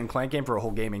one Ratchet and Clank game for a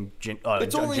whole gaming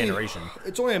generation.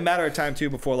 It's only a matter of time too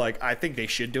before like I think they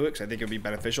should do it, because I think it'd be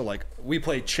beneficial. Like we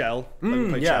played Chell,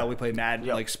 we played Madden,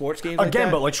 like sports games again,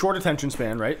 like but like short attention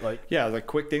span, right? Like like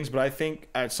quick things. But I think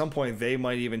at some point they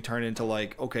might even turn into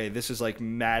like, okay, this is like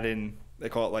Madden. They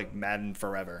call it like Madden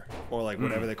Forever, or like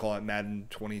whatever they call it, Madden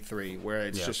 23, where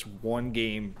it's just one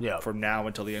game from now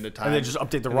until the end of time. And they just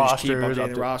update the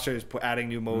rosters, adding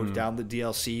new modes, down the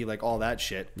DLC, like all that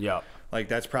shit. Yeah. Like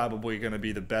that's probably going to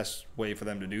be the best way for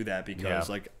them to do that, because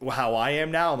like how I am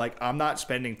now, like I'm not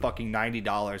spending fucking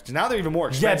 $90. Now they're even more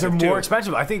expensive. Yeah, they're more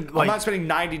expensive. I think like I'm not spending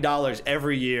 $90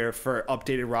 every year for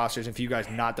updated rosters and for you guys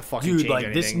not to fucking change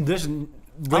anything.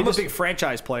 I'm a big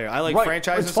franchise player. I like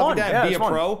franchises and stuff like that. Be a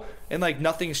pro, and like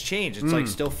nothing's changed. It's like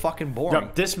still fucking boring. Yeah,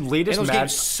 this latest and those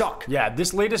games suck. Yeah,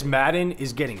 this latest Madden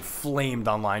is getting flamed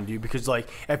online, dude. Because like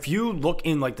if you look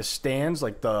in like the stands,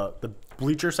 like the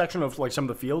bleacher section of like some of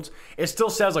the fields, it still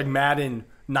says like Madden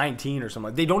 19 or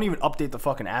something. They don't even update the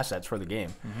fucking assets for the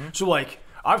game. So like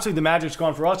obviously the magic's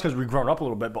gone for us because we've grown up a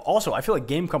little bit, but also I feel like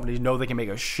game companies know they can make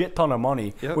a shit ton of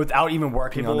money without even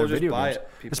working on their video games,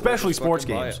 especially sports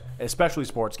games. Especially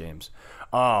sports games.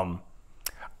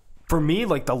 For me,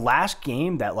 like the last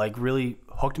game that like really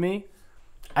hooked me,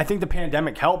 I think the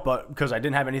pandemic helped, but because I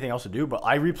didn't have anything else to do. But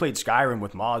I replayed Skyrim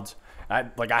with mods. I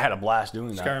had a blast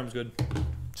doing that. Skyrim's good.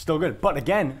 Still good, but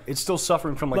again, it's still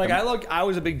suffering from like. I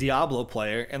was a big Diablo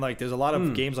player, and like there's a lot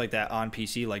of games like that on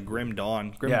PC, like Grim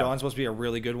Dawn. Grim Dawn's supposed to be a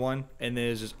really good one, and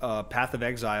there's Path of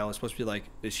Exile. It's supposed to be like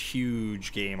this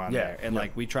huge game on there, and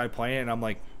like we tried playing it, and I'm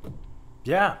like,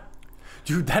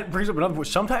 dude, that brings up another point.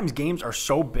 Sometimes games are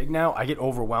so big now, I get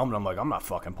overwhelmed. And I'm like, I'm not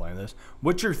fucking playing this.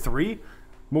 Witcher 3,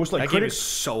 most like that game is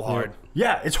so hard.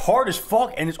 Yeah, it's hard as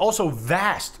fuck, and it's also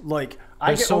vast. Like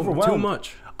I get overwhelmed. Too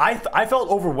much. I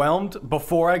felt overwhelmed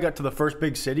before I got to the first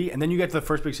big city, and then you get to the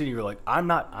first big city, you're like, I don't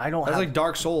have... That's like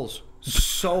Dark Souls.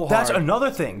 so hard. That's another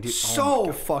thing, dude.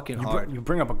 So fucking hard. You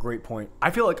bring up a great point.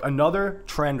 I feel like another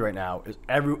trend right now is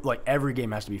every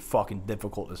game has to be fucking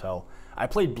difficult as hell. I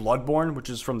played Bloodborne, which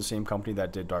is from the same company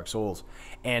that did Dark Souls,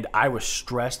 and I was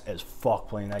stressed as fuck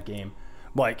playing that game.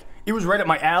 Like, it was right up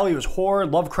my alley. It was horror,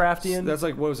 Lovecraftian. That's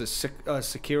like, what was it,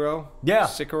 Sekiro? Yeah.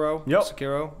 Sekiro? Yep.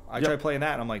 Sekiro? I Yep. tried playing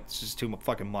that, and I'm like, this is too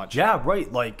fucking much. Yeah,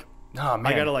 right. Like, oh,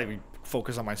 man. I gotta, like,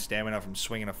 focus on my stamina from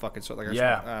swinging a fucking sword. Like,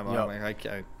 Yeah.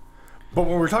 I But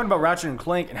when we're talking about Ratchet and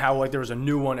Clank and how like there was a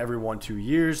new one every 1-2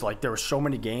 years, like there were so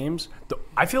many games.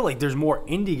 I feel like there's more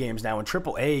indie games now, and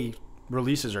AAA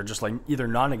releases are just like either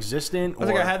non-existent.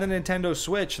 I had the Nintendo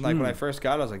Switch, and like when I first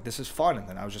got it, I was like, this is fun, and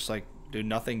then I was just like, dude,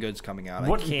 nothing good's coming out.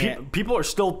 What I can't. people are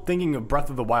still thinking of Breath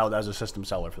of the Wild as a system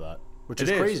seller for that, which is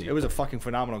crazy. It was a fucking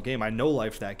phenomenal game. I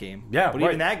no-lifed that game. Yeah, but right.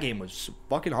 even that game was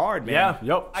fucking hard, man. Yeah,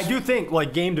 yep. I do think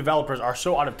like game developers are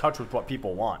so out of touch with what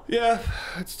people want. Yeah,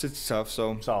 it's tough.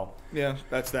 So yeah,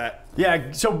 that's that.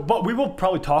 Yeah, so but we will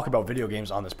probably talk about video games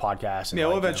on this podcast. And Yeah,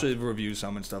 we'll like, eventually review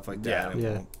some and stuff like that. Yeah. and Yeah.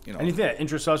 we'll, you know. anything that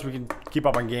interests us, we can keep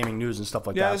up on gaming news and stuff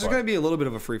like Yeah, that. this is but- going to be a little bit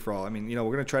of a free for all. I mean, we're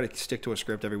going to try to stick to a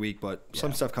script every week, but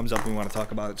some stuff comes up and we want to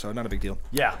talk about it, so not a big deal.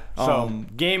 Yeah. So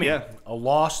gaming, yeah. a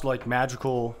lost like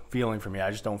magical feeling for me.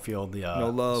 I just don't feel the No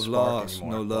love spark lost,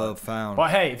 anymore, no but- love found.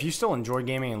 But hey, if you still enjoy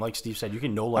gaming and like Steve said, you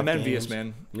can no like. I'm envious, games.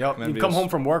 man. Yep. I'm You come envious. home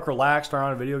from work, relax, turn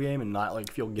on a video game, and not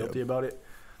like feel guilty about it.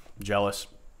 Jealous.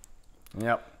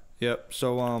 Yep. Yep.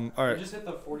 So all We right. just hit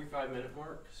the 45-minute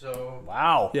mark, so.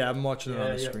 Wow. Yeah, I'm watching it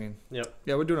on the Yeah. screen. Yep.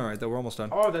 Yeah, we're doing all right though. We're almost done.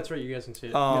 Oh, that's right. You guys can see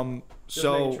it. Just making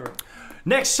So sure.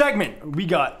 Next segment, we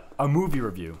got a movie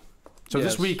review. So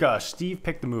Yes. this week, Steve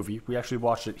picked the movie. We actually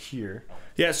watched it here.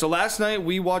 yeah, so last night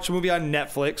we watched a movie on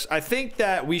Netflix. I think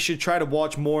that we should try to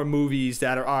watch more movies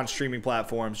that are on streaming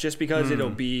platforms, just because it'll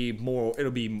be more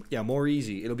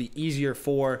easy. It'll be easier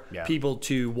for Yeah. people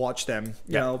to watch them,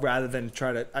 you Yeah. know, rather than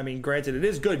try to. I mean, granted, it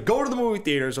is good. Go to the movie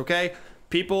theaters, okay?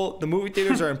 People, the movie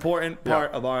theaters are an important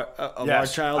part of our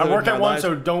Yes. childhood. I work and at our one, lives.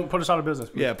 so don't put us out of business.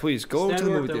 please. Yeah, please go Stan to the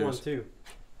worked movie at one theaters. too.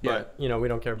 Yeah. But, we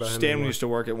don't care about him Stan anymore. used to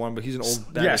work at one, but he's an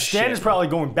old bag Yeah, of Stan shit. is probably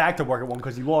going back to work at one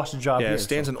because he lost his job Yeah, here.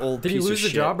 Stan's so. an old Did he piece lose of the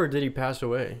shit. job or did he pass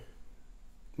away?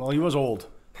 Well, he was old,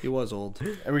 He was old.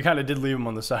 and we kind of did leave him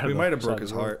on the side. We of the might have side broke of his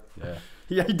the road. heart. Yeah.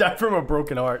 Yeah, he died from a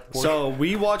broken heart. So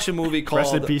we watched a movie called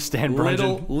Rest in peace, Stan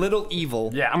Brungen. Little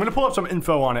Evil. Yeah, I'm gonna pull up some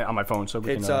info on it on my phone so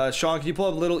we It's can. Sean, can you pull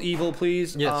up Little Evil,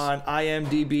 please? Yes. On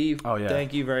IMDb. Oh, yeah.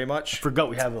 Thank you very much. Forgot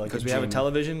we have like Because we have a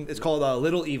television. It's called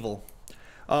Little Evil.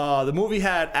 The movie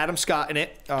had Adam Scott in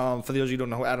it. For those of you who don't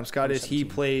know who Adam Scott is, he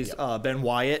plays Ben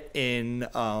Wyatt in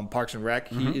Parks and Rec.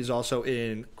 He is also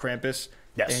in Krampus.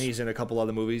 Yes. And he's in a couple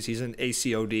other movies. He's in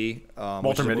ACOD, Walter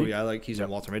which is a Mitty. movie I like. He's in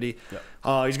Walter Mitty.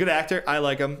 Yep. He's a good actor. I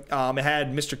like him. It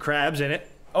had Mr. Krabs in it.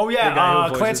 Oh The guy yeah, who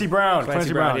voices- Clancy Brown.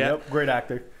 Clancy Brown, yeah. Yep, great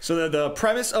actor. So the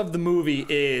premise of the movie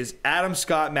is Adam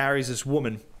Scott marries this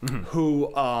woman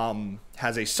who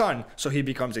has a son, so he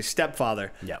becomes a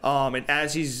stepfather. Yeah. And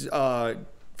as he's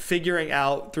figuring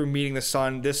out through meeting the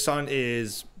son, this son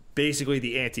is basically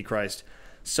the Antichrist.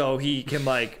 So he can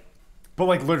But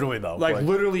like literally though,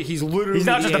 literally, he's literally He's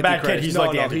not the just a bad kid, Antichrist. he's No,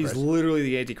 like the no, Antichrist. He's literally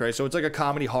the Antichrist. So it's like a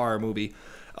comedy horror movie.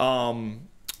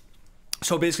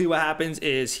 So basically what happens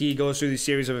is he goes through these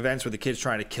series of events where the kid's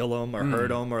trying to kill him or hurt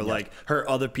him or like hurt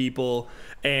other people.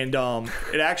 And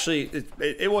it actually,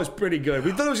 it was pretty good.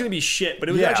 We thought it was going to be shit, but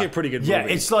it was actually a pretty good movie. Yeah,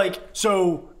 it's like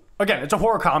so. Again, it's a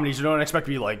horror comedy, so don't expect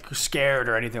to be like scared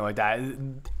or anything like that.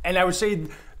 And I would say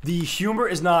the humor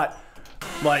is not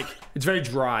like It's very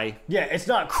dry. yeah, it's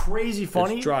not crazy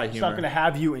funny. It's dry It's humor. not going to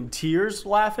have you in tears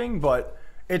laughing, but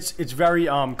it's very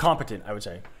competent. I would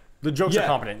say the jokes are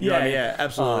competent. You know what I mean?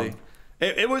 Absolutely.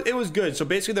 It was good. So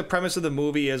basically, the premise of the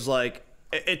movie is like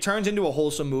it turns into a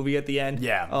wholesome movie at the end.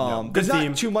 Yeah, yeah. There's Good not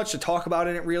theme. too much to talk about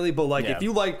in it really, but like Yeah. if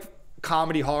you like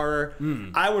comedy horror,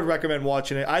 I would recommend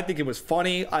watching it. I think it was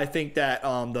funny. I think that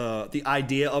the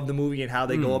idea of the movie and how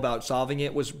they go about solving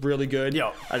it was really good.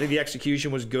 Yeah. I think the execution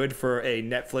was good for a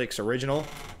Netflix original.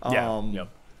 Yeah. Yep.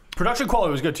 Production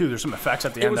quality was good too. There's some effects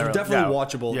at the It end. was there. definitely Yeah.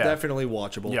 watchable. Yeah. Definitely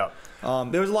watchable. Yeah.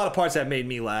 There was a lot of parts that made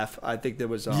me laugh. I think there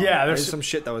was there's some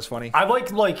shit that was funny. I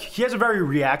like he has a very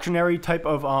reactionary type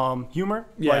of humor.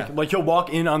 Yeah. Like he'll walk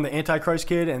in on the Antichrist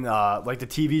kid and like the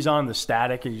TV's on, the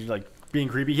static, and he's like being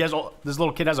creepy. He has this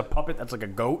little kid has a puppet that's like a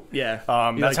goat. Yeah.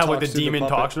 That's He, like, how like the talks to the demon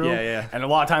puppet. talks to him. Yeah, yeah. And a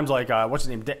lot of times like what's his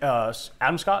name?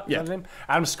 Adam Scott. Is Yeah. that his name?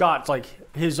 Adam Scott's like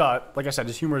his like I said,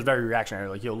 his humor is very reactionary.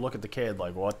 Like he'll look at the kid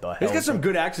like what the hell. It's got is some that?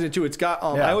 good actors in it too. It's got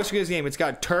Yeah. I always forget his name. It's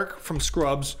got Turk from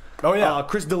Scrubs. Oh, yeah.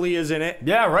 Chris D'Elia's in it.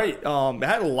 Yeah, right. It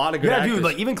had a lot of good actors. Dude,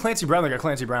 like even Clancy Brown, they got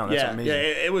Clancy Brown. That's amazing. Yeah,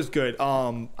 it was good.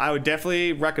 I would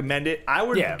definitely recommend it. I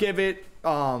would give it,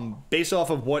 based off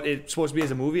of what it's supposed to be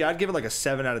as a movie, I'd give it like a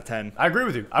 7 out of 10. I agree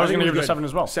with you. I was going to give it a 7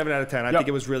 as well. 7 out of 10. I think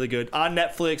it was really good. On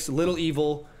Netflix, Little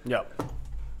Evil. Yep.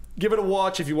 Give it a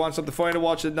watch if you want something funny to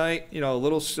watch at night. You know, a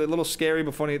little scary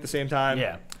but funny at the same time.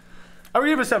 Yeah. I would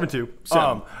give it a 7 too.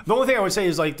 The only thing I would say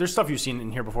is like there's stuff you've seen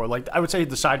in here before. Like I would say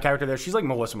the side character there, she's like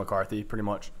Melissa McCarthy, pretty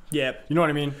much. Yeah. You know what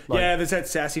I mean? Like, yeah, there's that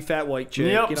sassy fat white chick.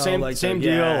 Yep, you know, same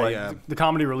deal. The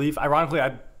comedy relief. Ironically,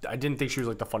 I didn't think she was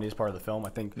like the funniest part of the film. I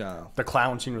think the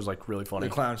clown scene was like really funny.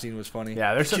 The clown scene was funny.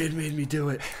 Yeah, the kid made me do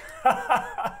it.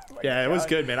 Yeah, it was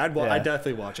good, man. I'd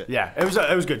definitely watch it. Yeah,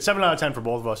 it was good. 7 out of 10 for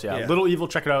both of us. Yeah. Little Evil,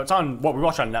 check it out. It's on what we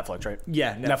watched on Netflix, right?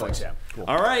 Yeah, Netflix. Yeah. Cool.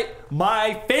 All right,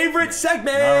 my favorite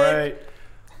segment. All right.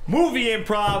 Movie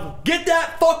improv. Get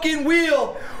that fucking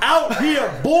wheel out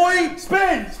here, boy.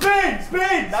 Spin.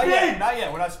 Not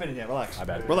yet. We're not spinning yet. Relax. My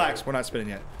bad. Relax. We're not spinning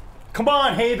yet. Come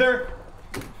on, Heather.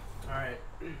 All right.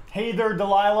 Heather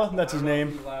Delilah. That's his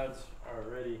name. You lads are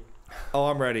ready. Oh,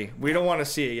 I'm ready. We don't want to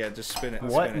see it yet. Just spin it.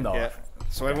 What spin it. in the? Yeah.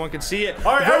 So everyone can see it.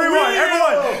 All right,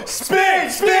 everyone. Spin.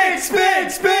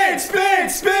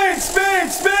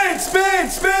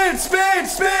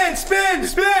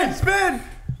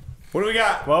 What do we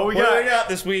got? What do we got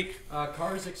this week?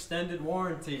 Cars Extended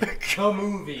Warranty. The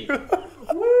movie.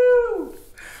 Woo!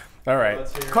 All right.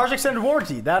 Cars Extended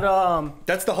Warranty.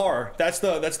 That's the horror. That's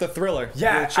the thriller.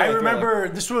 Yeah, I remember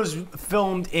this was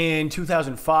filmed in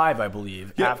 2005, I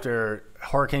believe, after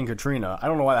Hurricane Katrina. I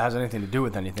don't know why that has anything to do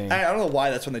with anything. I don't know why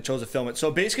that's when they chose to film it.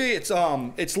 So basically, it's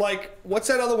like, what's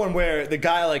that other one where the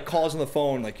guy like calls on the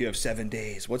phone like you have 7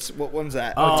 days? What one's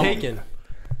that?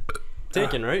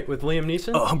 Taken, right? With Liam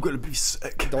Neeson? Oh, I'm going to be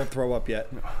sick. Don't throw up yet.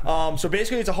 So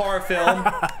basically, it's a horror film.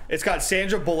 It's got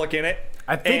Sandra Bullock in it.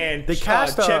 I think and they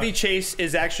cast Chevy Chase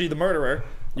is actually the murderer.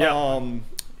 Yeah.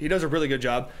 He does a really good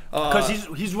job. Because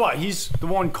he's what? He's the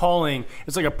one calling.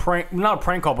 It's like a prank, not a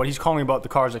prank call, but he's calling about the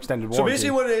car's extended warranty. So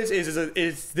basically, what it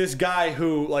is this guy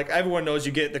who, like everyone knows,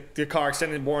 you get the car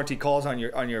extended warranty calls on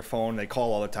your phone. They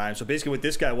call all the time. So basically, what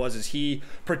this guy was is he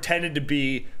pretended to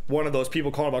be one of those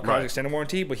people calling about cars extended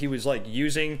warranty, but he was like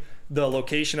using the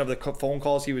location of the phone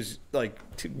calls he was like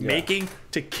making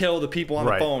to kill the people on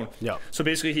the phone. Yeah. So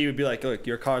basically, he would be like, "Look,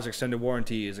 your car's extended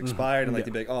warranty is expired," and like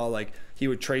they'd be like, "Oh, like." He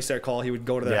would trace their call. He would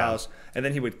go to their house, and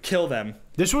then he would kill them.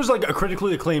 This was like a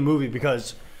critically acclaimed movie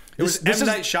because it was M.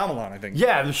 Night Shyamalan, I think.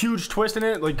 Yeah, the huge twist in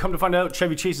it. Like, come to find out,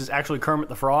 Chevy Chase is actually Kermit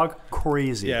the Frog.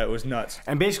 Crazy. Yeah, it was nuts.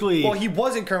 And basically, well, he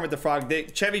wasn't Kermit the Frog.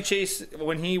 Chevy Chase,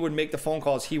 when he would make the phone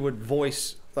calls, he would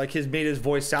voice made his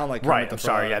voice sound like Kermit the Frog.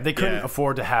 Sorry. Yeah, they couldn't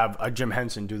afford to have a Jim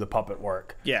Henson do the puppet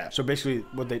work. Yeah. So basically,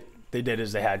 what they did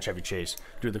is they had Chevy Chase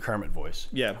do the Kermit voice.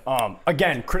 Yeah.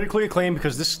 Again, critically acclaimed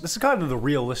because this is kind of the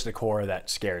realistic horror that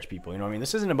scares people. You know what I mean?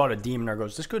 This isn't about a demon or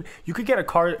ghost. You could get a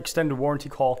car extended warranty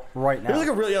call right now.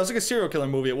 It was like a serial killer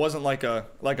movie. It wasn't like a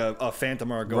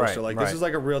phantom or a ghost. This is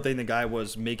like a real thing. The guy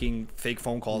was making fake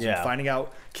phone calls and finding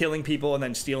out, killing people, and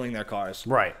then stealing their cars.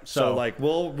 Right. So like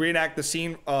we'll reenact the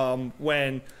scene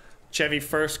when Chevy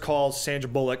first calls Sandra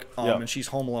Bullock and she's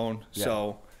home alone. Yeah.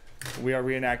 So. We are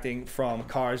reenacting from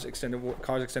Cars Extended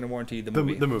Warranty, the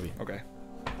movie. The movie. Okay.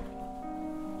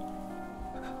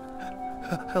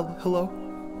 Hello?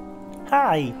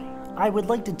 Hi. I would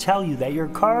like to tell you that your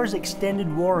car's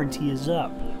extended warranty is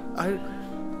up. I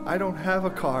don't have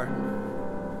a car.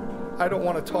 I don't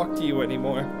want to talk to you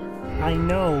anymore. I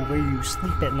know where you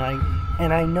sleep at night,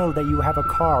 and I know that you have a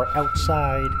car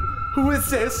outside. Who is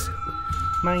this?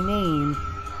 My name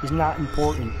is not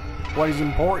important. What is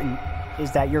important is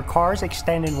that your car's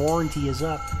extended warranty is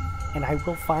up, and I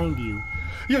will find you.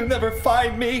 You'll never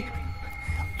find me!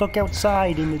 Look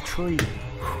outside in the tree.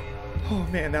 Oh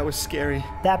man, that was scary.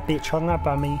 That bitch hung up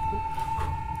on me.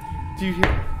 Do you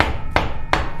hear?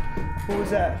 What was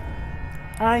that?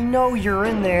 I know you're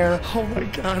in there. Oh my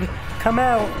god. Come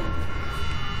out.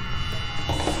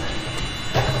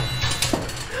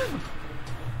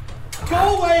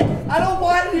 Go away! I don't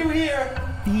want you here!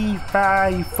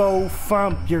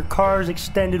 B5-fo-fump, your car's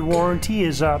extended warranty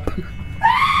is up.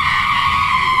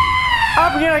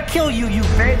 I'm gonna kill you, you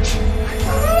bitch!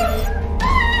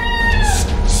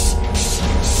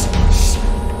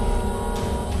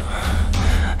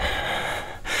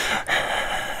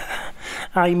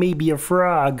 I may be a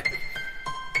frog,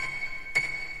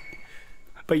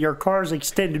 but your car's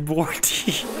extended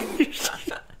warranty...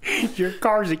 your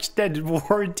car's extended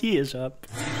warranty is up.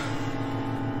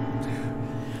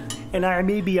 And I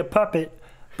may be a puppet,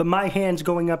 but my hand's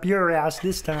going up your ass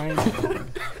this time.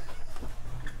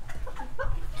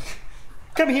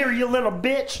 Come here, you little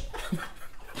bitch.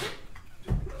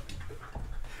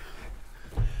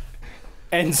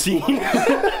 End scene.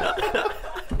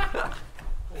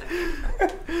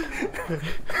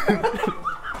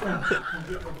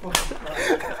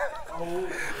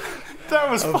 That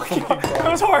was fucking.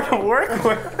 That was hard to work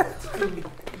with.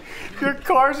 Your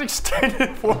car's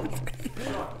extended warranty.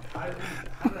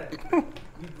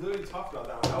 We literally talked about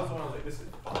that one. That was when I was like, this is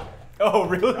fire. Oh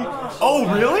really?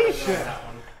 Oh really?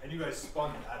 And you guys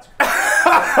spun it. That's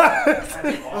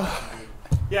crazy. That's awesome, dude.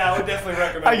 Yeah, I would definitely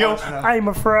recommend I go. watching that. I'm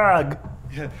a frog.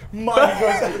 Mine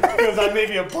goes, I made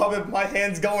me a puppet, my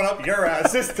hand's going up your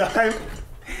ass this time.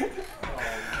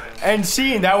 And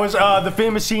scene. That was the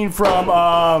famous scene from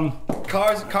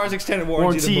Cars Extended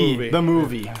Warranty, Warranty, the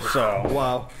movie. So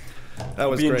Wow. That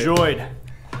was we great. enjoyed.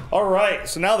 All right,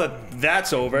 so now that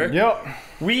that's over, Yep.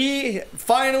 we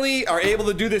finally are able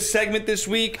to do this segment this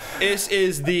week. This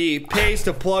is the Pays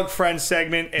to Plug Friends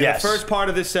segment, and Yes. the first part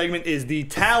of this segment is the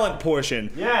talent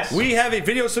portion. Yes. We have a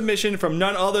video submission from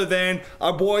none other than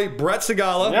our boy Brett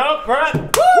Segala. Yep,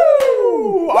 Brett.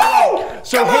 Woo! All right.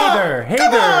 So Come hey on!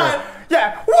 there.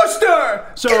 Yeah, Worcester.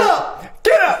 So Get up!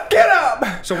 get up.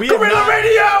 So we Come have in not- the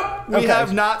radio. We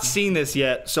have not seen this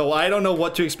yet, so I don't know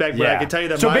what to expect, but I Yeah. can tell you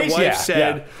that So my basically, wife yeah,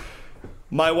 said yeah.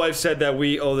 my wife said that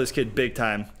we owe this kid big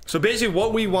time. So basically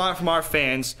what we want from our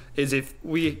fans is if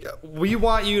we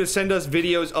want you to send us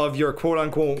videos of your quote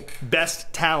unquote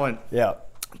best talent. Yeah.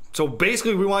 So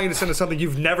basically we want you to send us something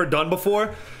you've never done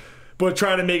before, but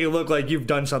try to make it look like you've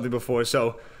done something before.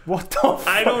 So What the fuck?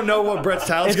 I don't know what Brett's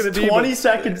talent's It's going to be. 20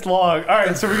 seconds long. All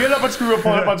right, so we get it up on Scream, we'll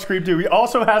pull it up on Scream too. He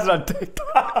also has it on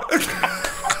TikTok.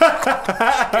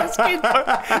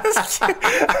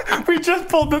 We just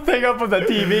pulled the thing up on the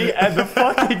TV and the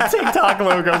fucking TikTok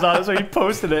logo's on it, so he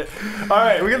posted it. All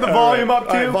right, we get the volume up too.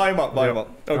 All right, volume up, volume up.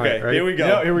 Okay, right, ready? here we go.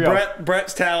 Yeah, here we go.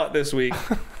 Brett's talent this week.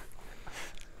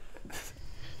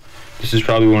 This is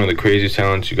probably one of the craziest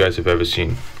talents you guys have ever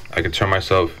seen. I could turn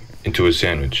myself into a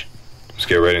sandwich. Let's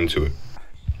get right into it.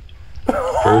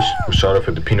 First, we'll start off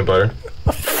with the peanut butter.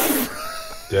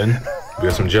 Then, we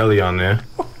got some jelly on there.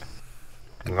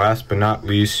 And last but not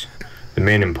least, the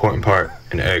main important part,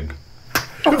 an egg.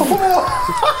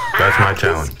 That's my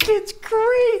talent. It's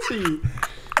crazy.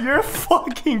 You're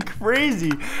fucking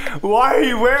crazy. Why are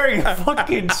you wearing a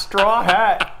fucking straw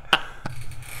hat?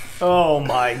 Oh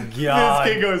my god.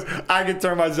 This kid goes, I can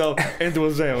turn myself into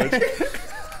a sandwich.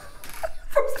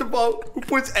 First of all, who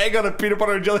puts egg on a peanut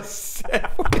butter and jelly sandwich?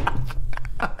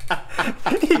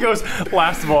 He goes,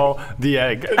 last of all, the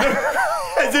egg.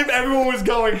 As if everyone was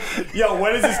going, yo,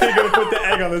 when is this kid gonna put the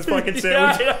egg on this fucking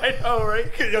sandwich? Yeah, I know, right?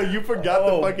 Yo, you forgot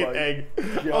Oh the fucking my egg.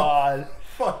 God.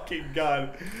 Fucking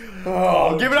God.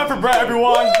 Oh, give it up for Brett,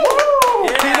 everyone. Woo!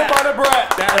 Yeah. Peanut butter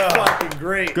Brett. That's fucking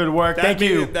great. Good work. Thank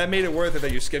you. That made it worth it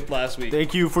that you skipped last week.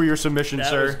 Thank you for your submission, That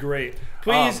sir. was great.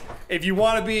 Please, if you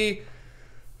want to be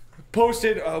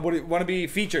posted, want to be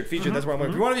featured, that's where I'm going.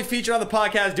 If you want to be featured on the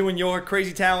podcast doing your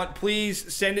crazy talent,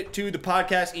 please send it to the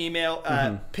podcast email,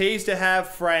 pays to have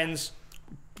friends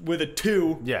with a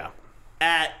 2 Yeah.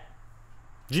 at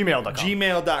Gmail.com.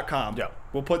 gmail.com. Yeah.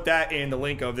 We'll put that in the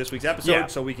link of this week's episode Yeah.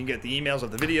 so we can get the emails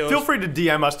of the videos. Feel free to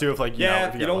DM us too if like you know, Yeah,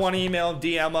 if if you don't want to email,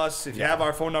 DM us. If you Yeah. have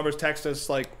our phone numbers, text us,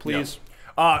 like, please.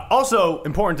 Also,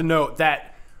 important to note that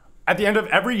at the end of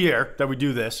every year that we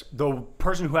do this, the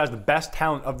person who has the best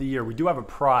talent of the year, we do have a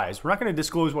prize. We're not going to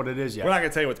disclose what it is yet. We're not going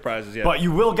to tell you what the prize is yet. But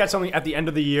you will get something at the end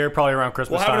of the year, probably around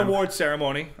Christmas we'll have time. an award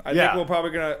ceremony. I Yeah. think we're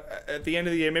probably going to, at the end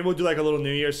of the year, maybe we'll do like a little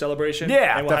New Year's celebration.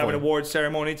 Yeah, And we'll have an definitely. award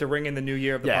ceremony to ring in the new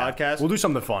year of the podcast. We'll do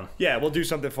something fun. Yeah, we'll do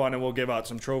something fun and we'll give out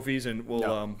some trophies and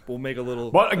we'll make a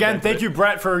little. But again, event thank of it. you,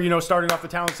 Brett, for starting off the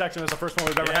talent section. That's the first one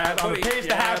we've ever Yeah, had on the buddy. Pays to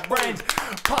Yeah, Have buddy. Friends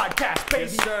podcast,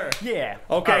 baby. Yes, sir. Yeah.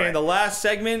 Okay, All right. and the last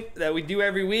segment that we do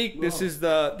every week, this is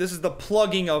the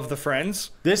plugging of the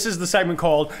friends. This is the segment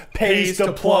called Pays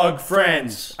to Plug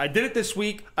Friends. I did it this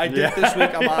week. I'm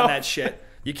on that shit.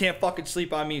 You can't fucking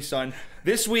sleep on me, son.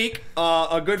 This week,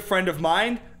 a good friend of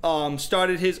mine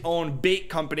started his own bait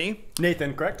company.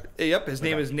 Nathan, correct? Yep, his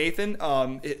name is Nathan.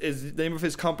 The name of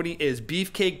his company is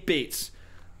Beefcake Baits.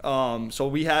 So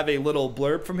we have a little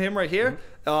blurb from him right here.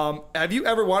 Have you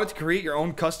ever wanted to create your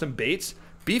own custom baits?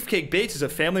 Beefcake Baits is a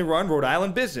family-run Rhode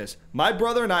Island business. My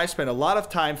brother and I spent a lot of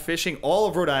time fishing all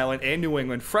of Rhode Island and New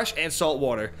England, fresh and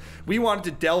saltwater. We wanted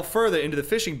to delve further into the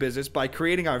fishing business by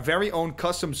creating our very own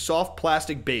custom soft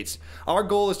plastic baits. Our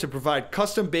goal is to provide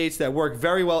custom baits that work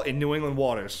very well in New England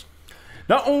waters.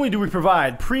 Not only do we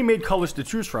provide pre-made colors to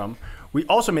choose from, We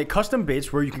also make custom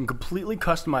baits where you can completely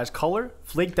customize color,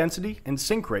 flake density, and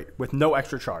sink rate with no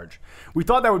extra charge. We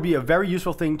thought that would be a very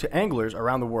useful thing to anglers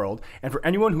around the world, and for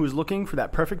anyone who is looking for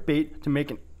that perfect bait to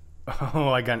make an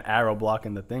I got an arrow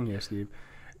blocking the thing here, Steve.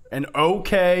 An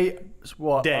okay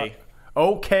Day.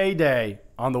 Okay day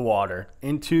on the water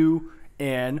into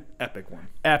an Epic one.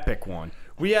 epic one.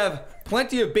 We have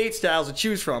plenty of bait styles to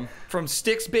choose from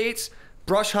sticks baits,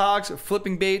 brush hogs,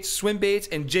 flipping baits, swim baits,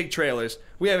 and jig trailers.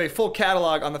 We have a full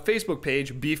catalog on the Facebook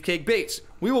page, Beefcake Baits.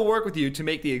 We will work with you to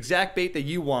make the exact bait that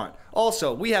you want.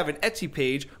 Also, we have an Etsy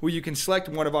page where you can select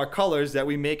one of our colors that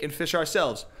we make and fish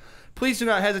ourselves. Please do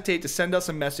not hesitate to send us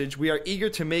a message. We are eager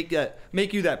to make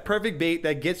you that perfect bait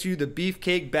that gets you the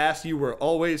beefcake bass you were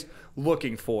always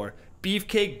looking for.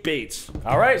 Beefcake Baits.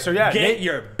 All right, so yeah, Get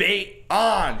your bait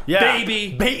on, yeah,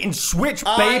 baby. bait and switch,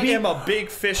 I baby. am a big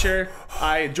fisher.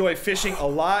 I enjoy fishing a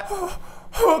lot.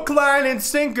 Hook, line, and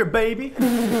sinker, baby.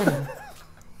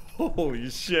 Holy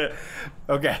shit.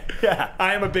 Okay, yeah.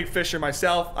 I am a big fisher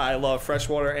myself. I love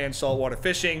freshwater and saltwater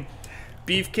fishing.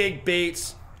 Beefcake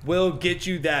Baits will get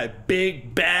you that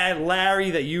big bad Larry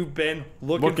that you've been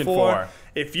looking for.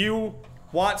 If you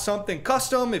want something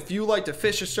custom, if you like to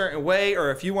fish a certain way,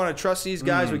 or if you want to trust these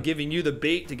guys with giving you the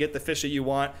bait to get the fish that you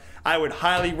want, I would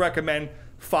highly recommend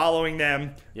following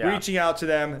them, reaching out to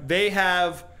them. They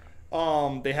have a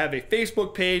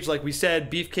Facebook page, like we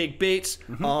said, Beefcake Baits.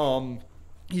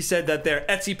 He said that their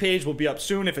Etsy page will be up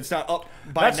soon if it's not up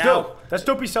by That's now. dope. That's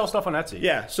dope. You sell stuff on Etsy.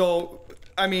 Yeah, so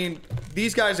I mean,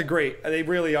 these guys are great. They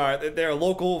really are. They're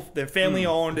local. They're family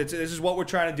owned. This is what we're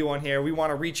trying to do on here. We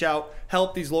want to reach out,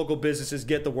 help these local businesses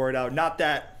get the word out. Not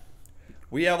that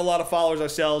we have a lot of followers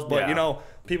ourselves, but you know,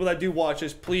 people that do watch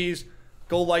us, please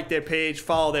go like their page,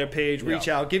 follow their page, reach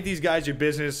out, give these guys your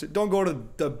business. Don't go to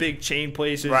the big chain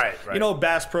places. Right. You know,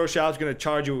 Bass Pro Shop's gonna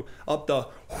charge you up the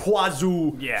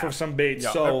wazoo for some baits.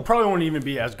 Yeah. So it probably won't even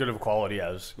be as good of quality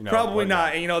as probably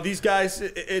not. And, you know, these guys,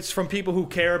 it's from people who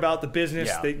care about the business.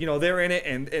 Yeah. They, you know, they're in it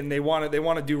and they want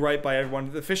to do right by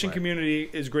everyone. The fishing community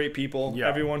is great people. Yeah.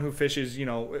 Everyone who fishes, you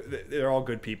know, they're all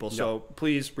good people. So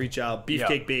please reach out.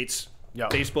 Beefcake Baits,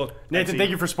 Facebook. Nathan, Etsy. thank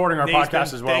you for supporting our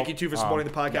podcast as well. Thank you too for supporting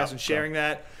the podcast and sharing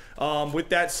that. With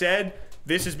that said,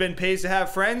 this has been Pays to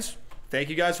Have Friends. Thank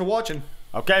you guys for watching.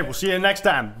 Okay, we'll see you next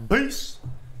time. Peace.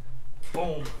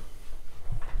 Boom.